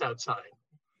looks nice outside.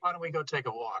 Why don't we go take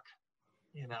a walk?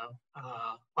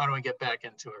 Why don't we get back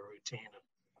into a routine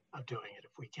of doing it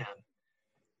if we can?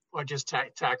 Or just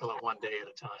tackle it one day at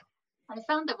a time. I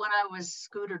found that when I was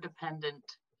scooter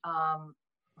dependent, 2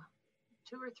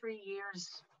 or 3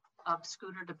 years of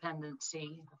scooter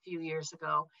dependency a few years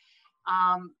ago,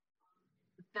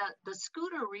 the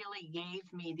scooter really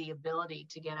gave me the ability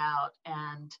to get out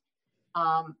and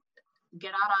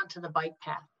get out onto the bike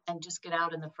path and just get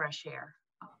out in the fresh air.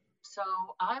 So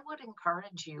I would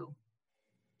encourage you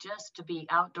just to be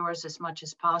outdoors as much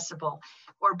as possible,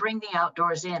 or bring the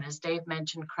outdoors in, as Dave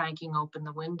mentioned, cranking open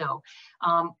the window.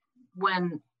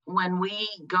 When we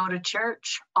go to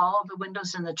church, all of the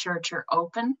windows in the church are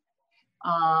open.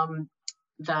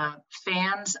 The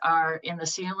fans are in the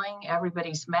ceiling,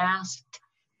 everybody's masked.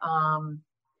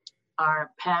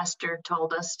 Our pastor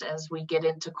told us, as we get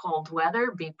into cold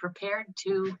weather, be prepared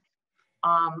to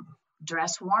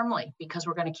dress warmly, because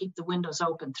we're going to keep the windows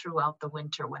open throughout the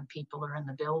winter when people are in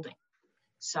the building.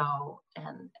 So,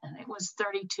 and it was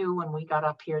 32 when we got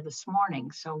up here this morning.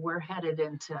 So we're headed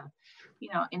into,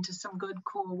 into some good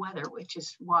cool weather, which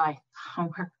is why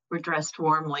we're dressed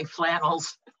warmly,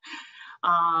 flannels.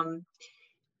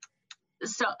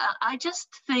 So I just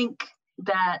think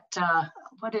that,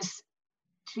 what is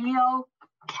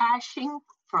geocaching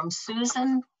from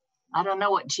Susan? I don't know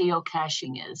what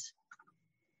geocaching is.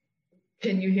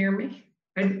 Can you hear me?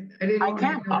 I didn't want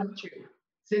to interrupt you,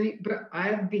 Cindy, but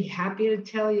I'd be happy to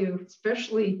tell you,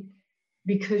 especially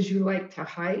because you like to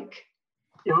hike.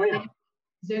 Oh, yeah.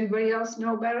 Does anybody else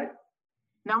know about it?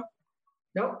 No.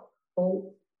 Nope.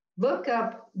 Oh, look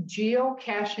up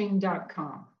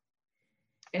geocaching.com.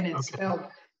 And it's spelled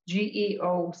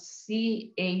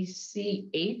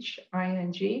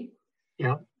GEOCACHING.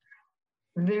 Yeah.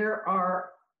 There are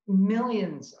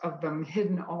millions of them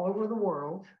hidden all over the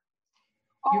world.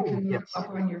 You can look up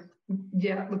on your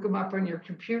look them up on your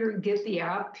computer, get the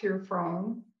app to your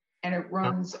phone, and it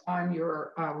runs on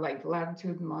your like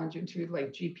latitude and longitude,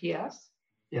 like GPS.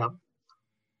 Yeah.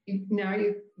 Now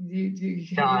I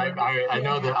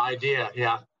know the idea.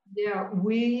 Yeah. Yeah,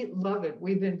 we love it.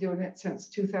 We've been doing it since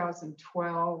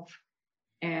 2012,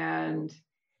 and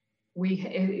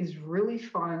it is really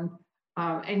fun.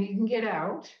 And you can get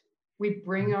out. We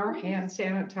bring our hand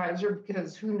sanitizer,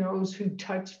 because who knows who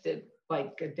touched it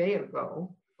like a day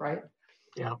ago, right?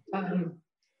 Yeah.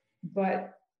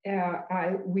 But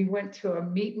we went to a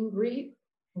meet and greet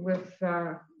with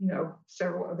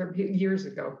several other years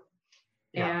ago,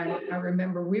 and I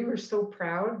remember we were so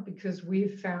proud because we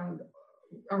found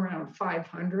around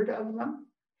 500 of them.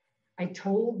 I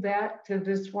told that to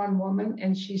this one woman,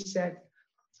 and she said,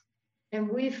 and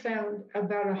we found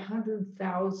about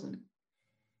 100,000.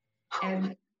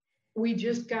 And we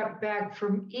just got back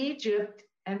from Egypt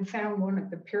and found one at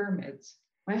the pyramids.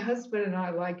 My husband and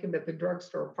I like him at the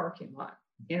drugstore parking lot.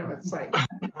 It's like,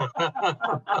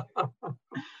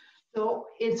 so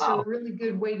it's a really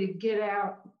good way to get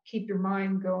out, keep your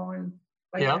mind going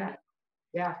like that.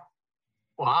 Yeah.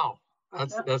 Wow.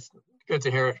 That's good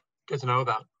to hear. Good to know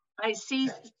about. I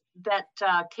see that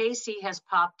Casey has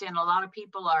popped in. A lot of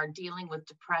people are dealing with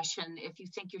depression. If you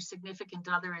think your significant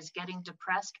other is getting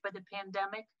depressed by the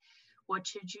pandemic, what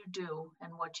should you do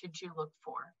and what should you look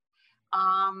for?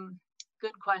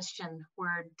 Good question.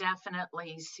 We're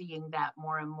definitely seeing that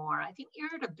more and more. I think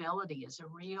irritability is a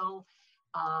real,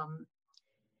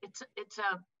 it's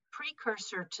a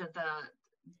precursor to the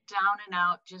down and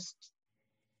out, just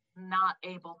not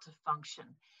able to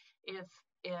function. If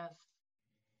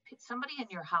somebody in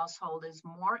your household is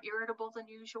more irritable than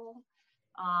usual,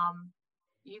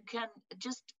 you can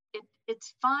just,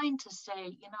 it's fine to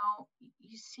say,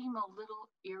 you seem a little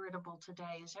irritable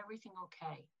today. Is everything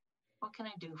okay? What can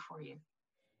I do for you?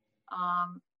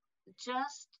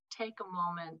 Just take a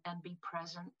moment and be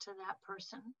present to that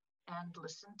person and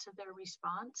listen to their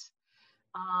response.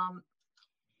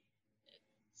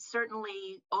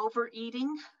 Certainly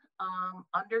overeating,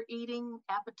 undereating,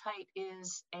 appetite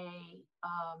is a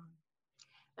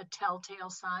telltale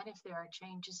sign if there are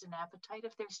changes in appetite,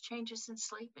 if there's changes in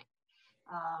sleeping.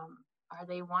 Are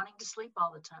they wanting to sleep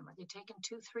all the time? Are they taking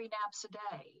 2-3 naps a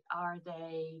day? Are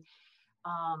they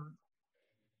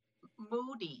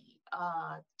moody,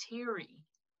 teary,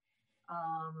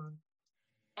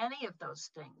 any of those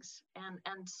things?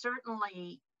 And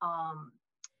certainly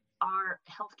our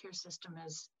healthcare system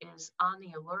is on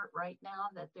the alert right now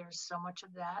that there's so much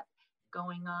of that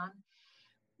going on.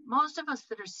 Most of us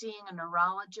that are seeing a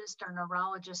neurologist, our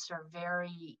neurologists are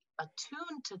very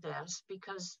attuned to this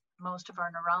because most of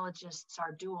our neurologists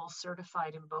are dual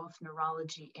certified in both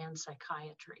neurology and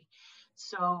psychiatry.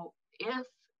 So if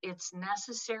it's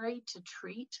necessary to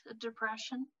treat a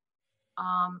depression,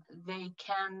 they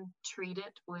can treat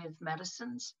it with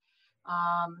medicines.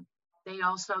 They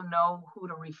also know who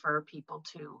to refer people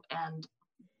to. And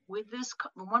with this,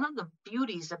 one of the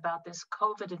beauties about this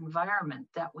COVID environment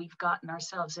that we've gotten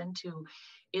ourselves into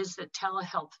is that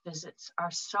telehealth visits are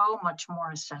so much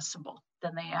more accessible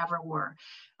than they ever were.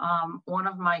 One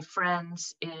of my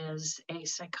friends is a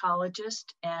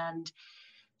psychologist, and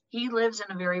he lives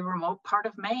in a very remote part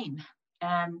of Maine,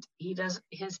 and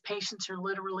his patients are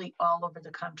literally all over the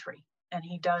country. and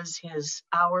he does his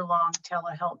hour-long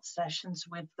telehealth sessions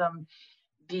with them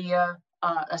via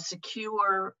a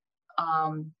secure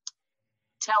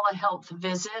telehealth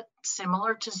visit,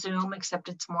 similar to Zoom, except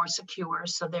it's more secure,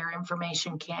 so their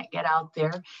information can't get out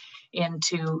there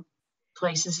into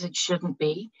places it shouldn't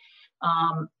be.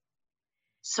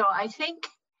 So I think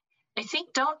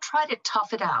don't try to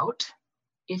tough it out.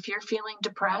 If you're feeling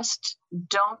depressed,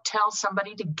 don't tell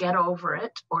somebody to get over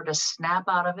it or to snap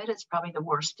out of it. It's probably the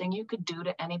worst thing you could do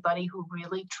to anybody who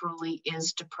really, truly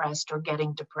is depressed or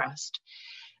getting depressed.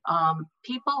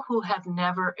 People who have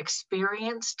never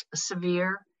experienced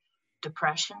severe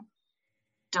depression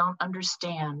don't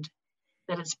understand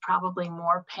that it's probably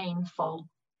more painful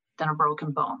than a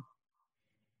broken bone.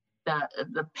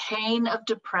 The pain of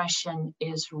depression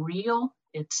is real,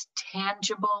 it's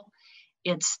tangible,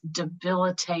 it's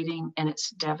debilitating, and it's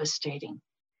devastating.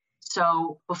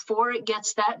 So before it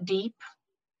gets that deep,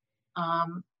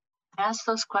 ask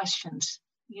those questions.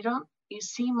 You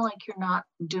seem like you're not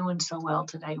doing so well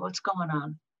today. What's going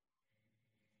on?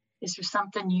 Is there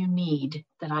something you need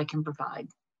that I can provide?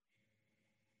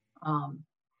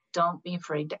 Don't be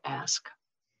afraid to ask.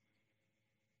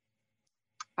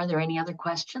 Are there any other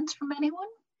questions from anyone?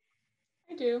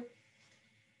 I do.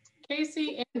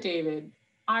 Casey and David,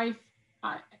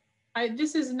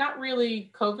 this is not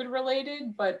really COVID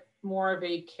related, but more of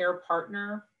a care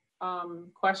partner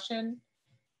question.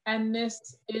 And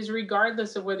this is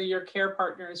regardless of whether your care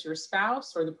partner is your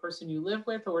spouse or the person you live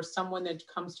with or someone that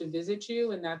comes to visit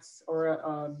you, or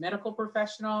a medical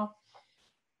professional.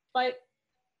 But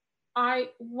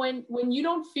when you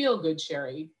don't feel good,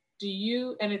 Cherie,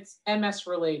 and it's MS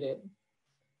related,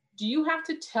 do you have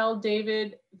to tell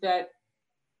David that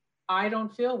I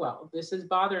don't feel well, this is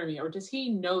bothering me, or does he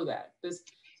know that?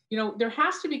 There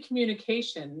has to be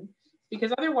communication,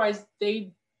 because otherwise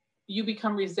you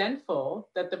become resentful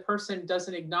that the person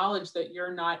doesn't acknowledge that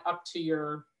you're not up to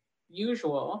your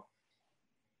usual.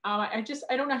 I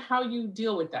don't know how you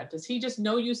deal with that. Does he just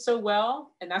know you so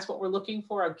well, and that's what we're looking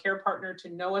for, a care partner to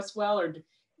know us well, or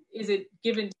is it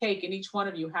give and take, and each one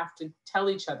of you have to tell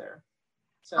each other?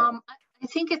 So. I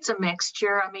think it's a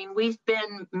mixture. I mean, we've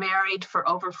been married for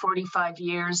over 45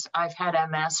 years. I've had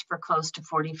MS for close to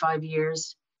 45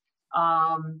 years.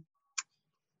 And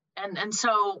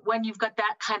so when you've got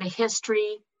that kind of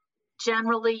history,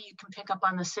 generally you can pick up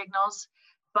on the signals.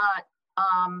 But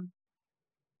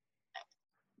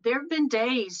there have been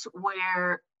days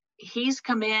where he's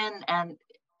come in and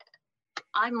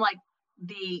I'm like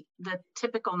the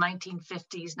typical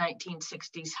 1950s,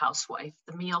 1960s housewife.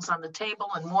 The meal's on the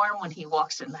table and warm when he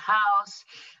walks in the house.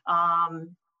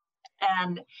 And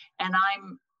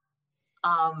I'm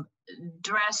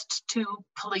dressed to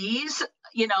please.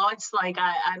 It's like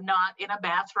I'm not in a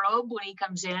bathrobe when he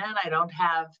comes in. I don't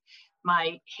have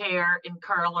my hair in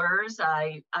curlers.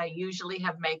 I usually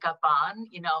have makeup on.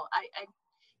 I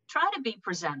try to be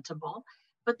presentable,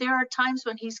 but there are times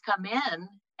when he's come in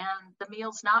and the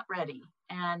meal's not ready,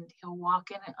 and he'll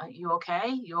walk in and, you okay?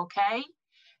 You okay?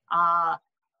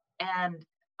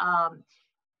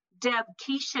 Deb,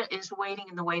 Keisha is waiting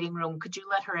in the waiting room. Could you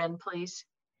let her in, please?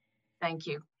 Thank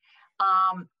you.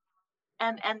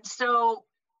 And so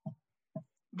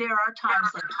there are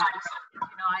times like that.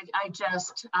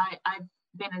 I've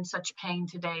been in such pain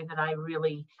today that I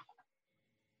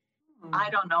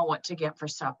don't know what to get for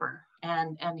supper.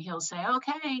 And he'll say,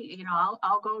 okay,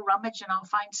 I'll go rummage and I'll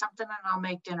find something and I'll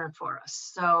make dinner for us.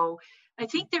 So I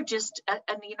think they're just,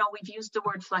 and we've used the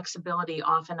word flexibility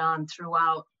off and on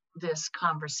throughout this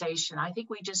conversation. I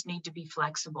think we just need to be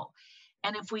flexible.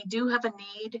 And if we do have a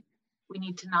need, we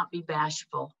need to not be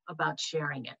bashful about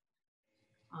sharing it.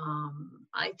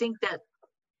 I think that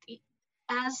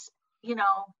as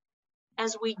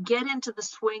we get into the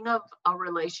swing of a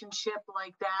relationship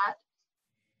like that,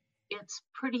 it's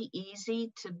pretty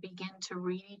easy to begin to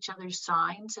read each other's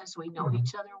signs as we know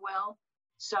each other well.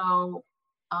 So,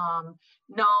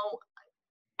 no,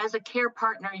 as a care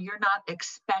partner, you're not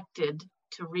expected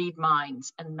to read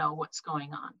minds and know what's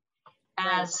going on.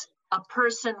 As a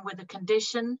person with a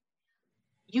condition,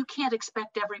 you can't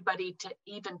expect everybody to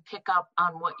even pick up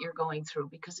on what you're going through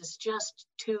because it's just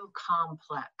too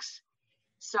complex.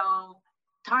 So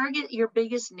target your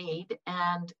biggest need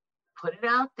and put it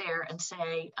out there and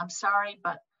say, I'm sorry,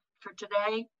 but for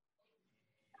today,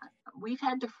 we've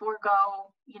had to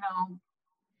forego,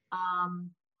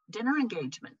 dinner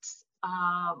engagements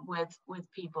with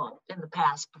people in the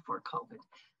past before COVID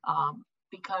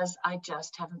because I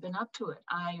just haven't been up to it.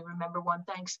 I remember one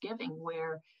Thanksgiving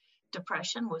where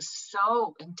depression was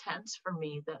so intense for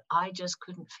me that I just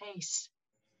couldn't face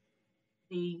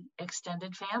the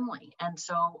extended family. And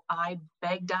so I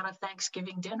begged out a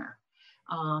Thanksgiving dinner.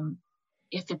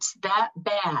 If it's that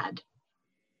bad,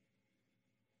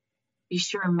 be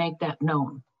sure and make that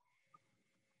known.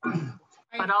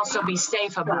 But also be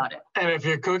safe about it. And if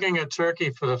you're cooking a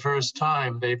turkey for the first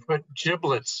time, they put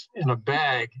giblets in a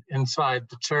bag inside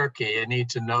the turkey. You need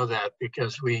to know that,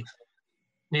 because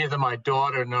neither my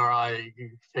daughter nor I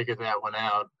figured that one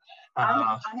out.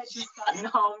 I had just gotten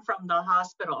home from the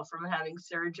hospital from having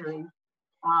surgery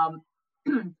on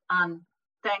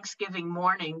Thanksgiving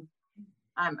morning.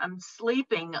 I'm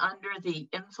sleeping under the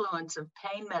influence of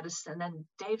pain medicine, and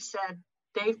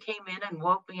Dave came in and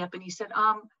woke me up, and he said,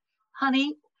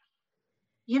 honey,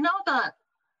 you know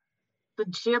the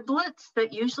giblets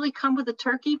that usually come with a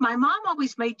turkey? My mom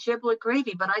always made giblet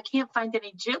gravy, but I can't find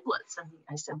any giblets. And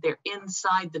I said, they're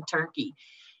inside the turkey.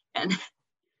 And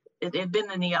it had been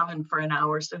in the oven for an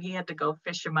hour, so he had to go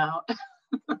fish them out.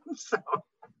 So.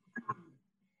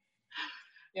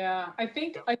 Yeah, I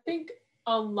think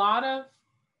a lot of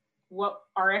what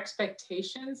our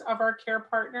expectations of our care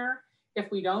partner,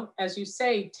 if we don't, as you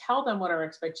say, tell them what our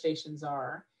expectations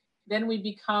are, then we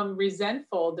become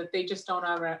resentful that they just don't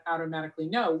automatically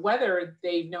know, whether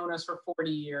they've known us for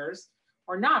 40 years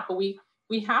or not. But we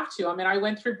have to. I mean, I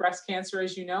went through breast cancer,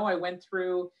 as you know. I went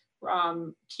through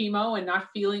chemo and not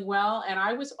feeling well. And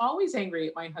I was always angry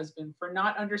at my husband for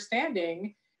not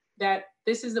understanding that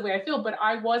this is the way I feel. But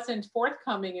I wasn't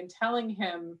forthcoming in telling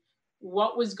him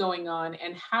what was going on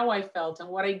and how I felt, and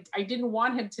what I didn't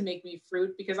want him to make me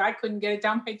fruit because I couldn't get it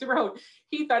down my throat.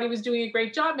 He thought he was doing a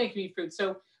great job making me fruit.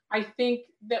 So I think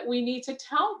that we need to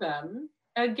tell them,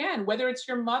 again, whether it's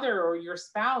your mother or your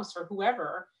spouse or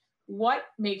whoever, what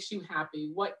makes you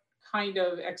happy, what kind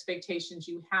of expectations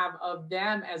you have of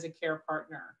them as a care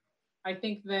partner. I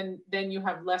think then you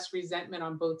have less resentment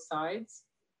on both sides.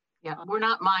 Yeah, we're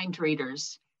not mind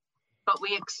readers, but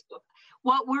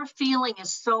what we're feeling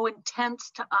is so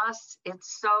intense to us.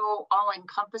 It's so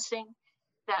all-encompassing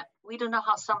that we don't know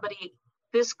how somebody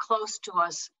this close to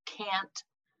us can't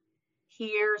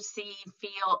hear, see,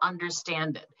 feel,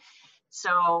 understand it.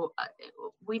 So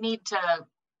we need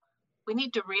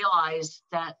to realize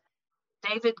that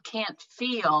David can't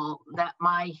feel that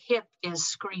my hip is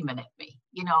screaming at me.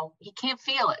 You know, he can't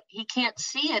feel it. He can't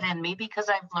see it in me because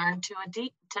I've learned to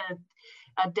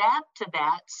adapt to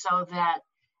that, so that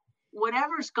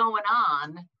whatever's going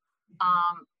on,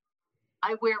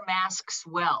 I wear masks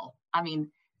well. I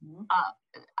mean,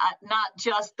 not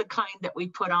just the kind that we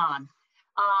put on.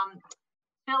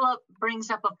 Philip brings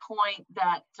up a point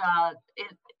that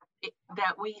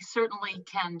that we certainly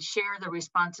can share the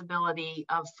responsibility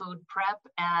of food prep,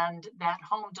 and that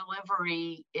home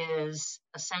delivery is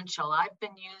essential. I've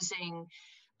been using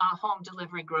a home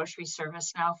delivery grocery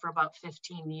service now for about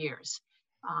 15 years.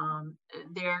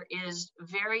 There is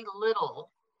very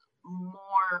little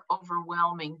more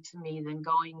overwhelming to me than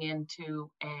going into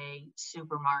a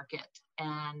supermarket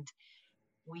and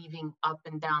weaving up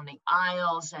and down the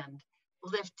aisles and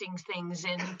lifting things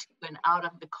into and out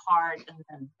of the cart, and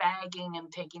then bagging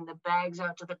and taking the bags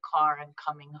out to the car and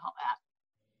coming home.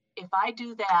 If I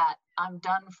do that, I'm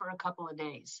done for a couple of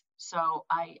days. So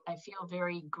I feel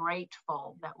very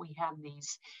grateful that we have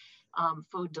these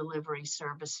food delivery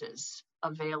services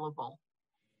available.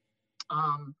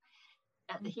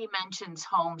 He mentions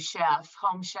Home Chef.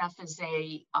 Home Chef is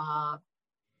a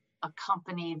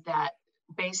company that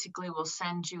basically will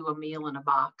send you a meal in a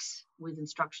box with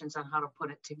instructions on how to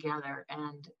put it together.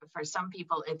 And for some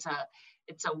people, it's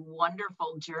a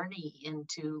wonderful journey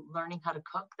into learning how to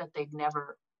cook that they've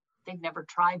never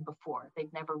tried before.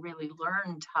 They've never really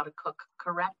learned how to cook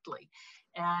correctly.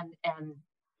 And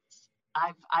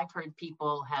I've heard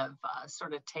people have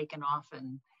sort of taken off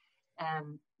and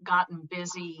gotten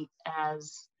busy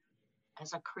as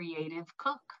a creative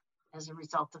cook as a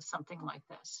result of something like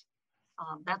this.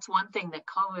 That's one thing that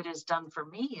COVID has done for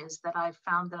me, is that I've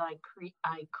found that I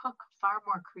cook far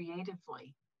more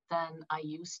creatively than I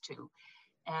used to.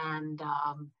 And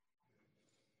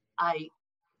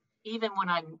even when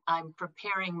I'm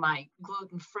preparing my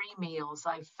gluten-free meals,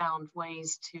 I've found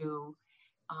ways to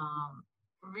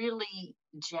really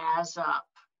jazz up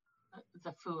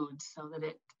the food so that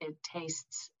it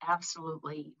tastes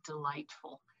absolutely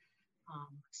delightful.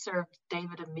 Served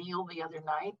David a meal the other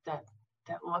night that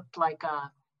looked like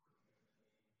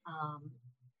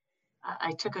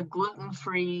I took a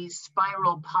gluten-free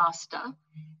spiral pasta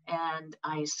and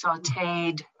I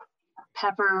sauteed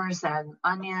peppers and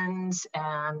onions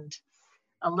and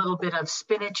a little bit of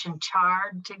spinach and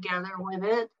chard together with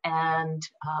it, and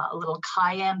a little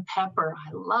cayenne pepper.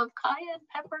 I love cayenne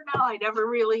pepper now. I never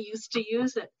really used to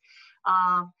use it.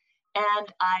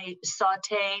 And I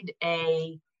sauteed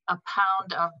a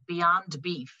pound of Beyond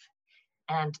Beef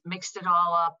and mixed it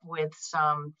all up with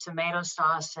some tomato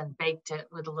sauce and baked it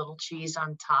with a little cheese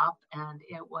on top. And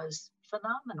it was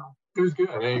phenomenal. It was good.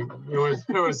 It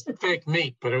was fake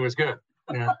meat, but it was good.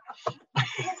 Yeah.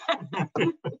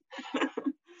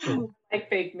 I like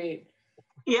fake meat.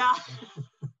 Yeah.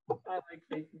 I like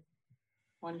fake meat.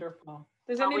 Wonderful.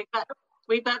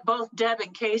 We've got both Deb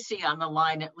and Casey on the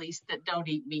line, at least, that don't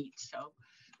eat meat. So.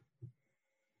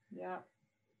 Yeah.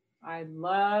 I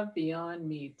love Beyond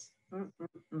Meat.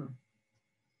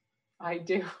 I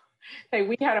do. Hey,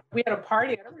 we had a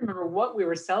party. I don't remember what we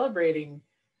were celebrating.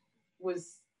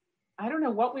 I don't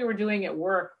know what we were doing at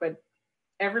work, but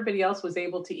everybody else was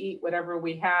able to eat whatever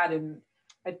we had. And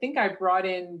I think I brought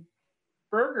in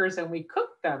burgers and we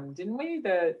cooked them, didn't we?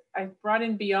 I brought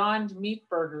in Beyond Meat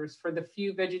burgers for the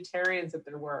few vegetarians that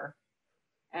there were.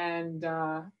 And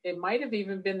it might have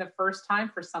even been the first time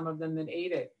for some of them that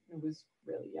ate it. It was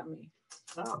really yummy.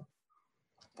 Oh.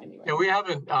 Anyway. Yeah, we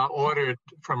haven't ordered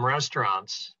from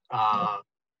restaurants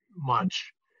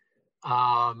much.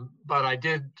 But I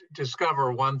did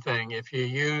discover one thing. If you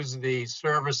use the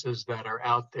services that are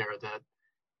out there that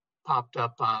popped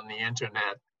up on the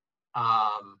internet,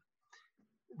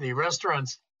 the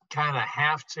restaurants kind of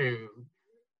have to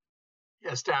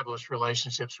establish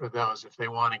relationships with those if they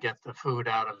want to get the food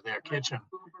out of their kitchen.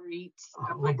 Uber Eats.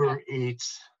 Uber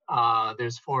Eats.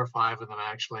 There's 4 or 5 of them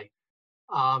actually.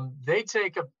 They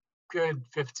take a good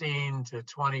 15 to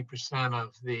 20%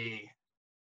 of the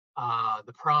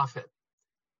profit.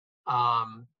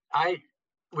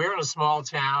 We're in a small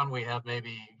town. We have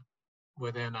maybe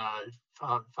within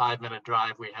a 5-minute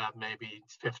drive, we have maybe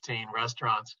 15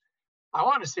 restaurants. I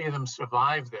want to see them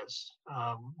survive this.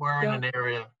 We're in an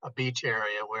area, a beach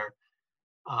area where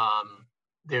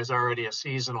there's already a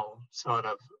seasonal sort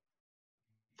of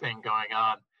thing going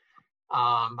on.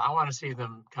 I want to see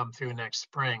them come through next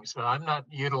spring. So I'm not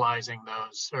utilizing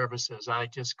those services. I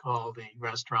just call the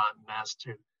restaurant and ask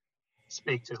to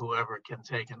speak to whoever can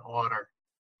take an order.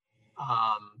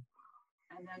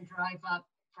 And then drive up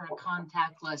for a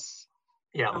contactless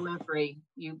delivery.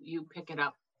 You pick it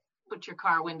up, put your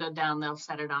car window down, they'll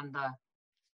set it on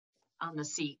the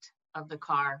seat of the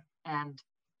car and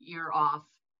you're off.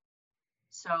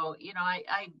 So,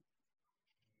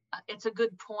 it's a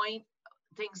good point.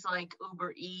 Things like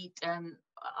Uber Eat and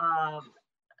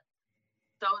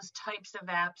those types of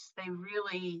apps, they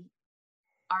really,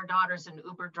 our daughter's an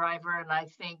Uber driver, and I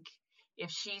think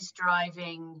if she's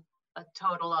driving a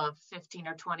total of 15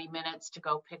 or 20 minutes to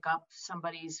go pick up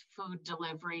somebody's food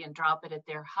delivery and drop it at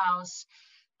their house,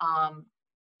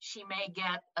 she may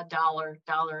get $1.50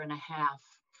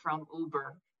 from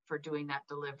Uber for doing that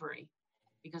delivery,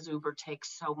 because Uber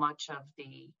takes so much of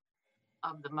the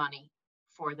money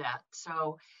for that.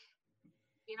 So,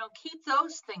 keep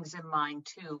those things in mind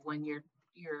too when you're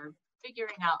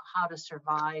figuring out how to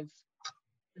survive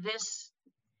this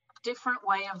different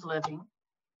way of living,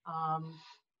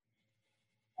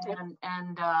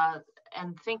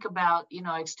 and think about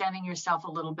extending yourself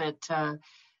a little bit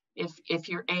if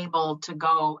you're able to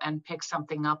go and pick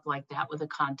something up like that with a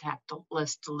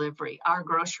contactless delivery. Our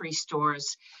grocery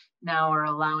stores now are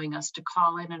allowing us to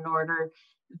call in an order.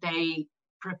 They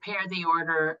prepare the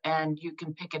order and you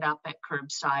can pick it up at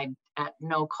curbside at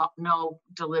no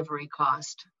delivery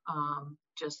cost.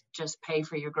 Just pay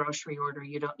for your grocery order.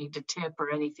 You don't need to tip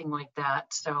or anything like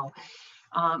that. So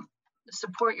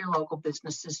support your local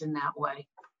businesses in that way.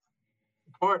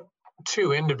 Support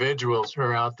 2 individuals who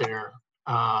are out there,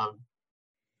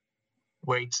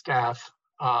 wait staff,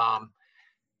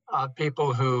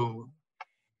 people who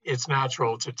it's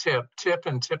natural to tip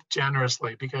and tip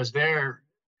generously, because their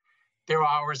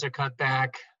hours are cut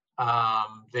back.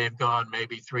 They've gone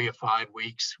maybe 3 or 5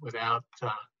 weeks without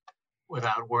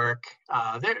work.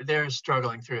 They're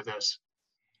struggling through this.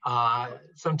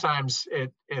 Sometimes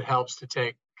it helps to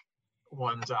take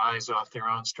one's eyes off their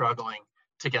own struggling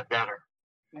to get better.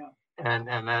 Yeah.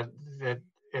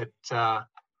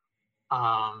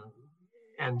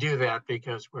 And do that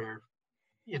because we're,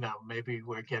 maybe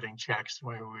we're getting checks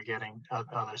where we're getting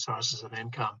other sources of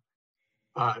income.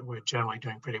 We're generally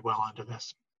doing pretty well under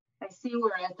this. I see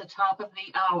we're at the top of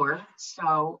the hour,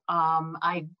 so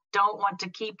I don't want to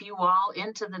keep you all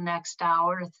into the next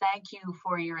hour. Thank you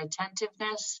for your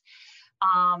attentiveness.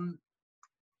 And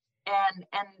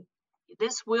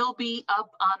this will be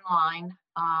up online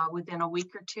within a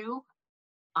week or 2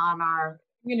 on our...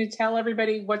 I'm going to tell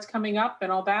everybody what's coming up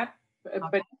and all that,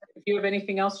 but if you have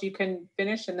anything else, you can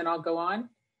finish and then I'll go on. Are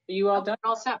you all done?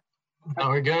 All set. No,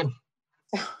 we're good.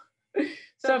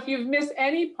 So if you've missed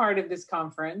any part of this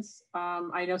conference,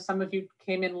 I know some of you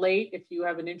came in late. If you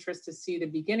have an interest to see the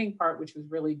beginning part, which was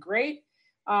really great,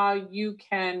 you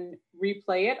can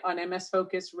replay it on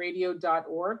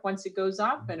msfocusradio.org once it goes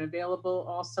up, and available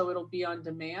also, it'll be on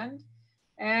demand,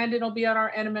 and it'll be on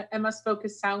our MS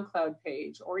Focus SoundCloud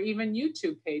page or even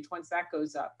YouTube page once that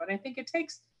goes up. But I think it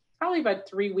takes probably about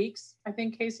 3 weeks, I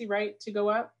think, Casey, right, to go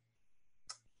up?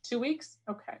 2 weeks?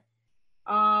 Okay.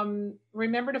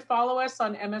 Remember to follow us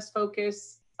on MS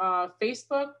Focus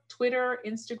Facebook, Twitter,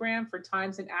 Instagram for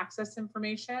times and access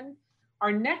information.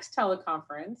 Our next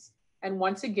teleconference, and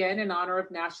once again, in honor of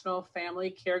National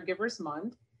Family Caregivers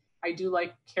Month, I do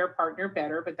like Care Partner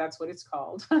better, but that's what it's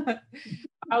called,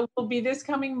 will be this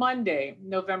coming Monday,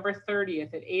 November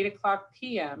 30th at 8:00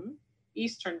 p.m.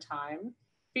 Eastern Time,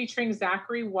 featuring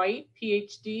Zachary White,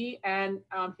 PhD, and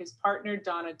his partner,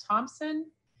 Donna Thompson.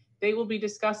 They will be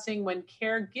discussing when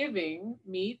caregiving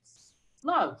meets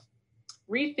love,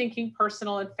 rethinking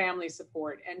personal and family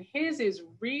support. And his is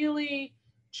really,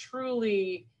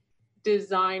 truly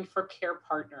designed for care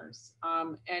partners.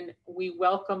 And we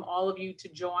welcome all of you to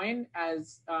join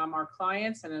as our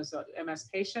clients and as MS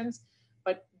patients.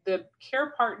 But the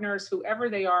care partners, whoever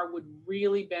they are, would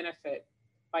really benefit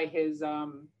by his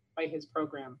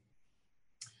program.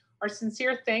 Our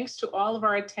sincere thanks to all of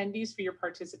our attendees for your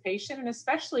participation, and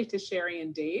especially to Cherie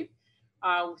and Dave.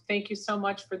 Thank you so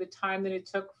much for the time that it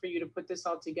took for you to put this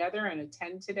all together and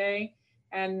attend today.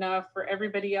 And for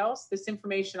everybody else, this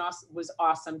information was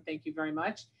awesome. Thank you very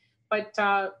much. But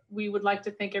we would like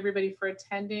to thank everybody for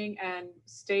attending, and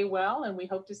stay well, and we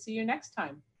hope to see you next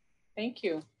time. Thank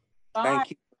you. Bye. Thank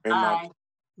you very much.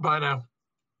 Bye now.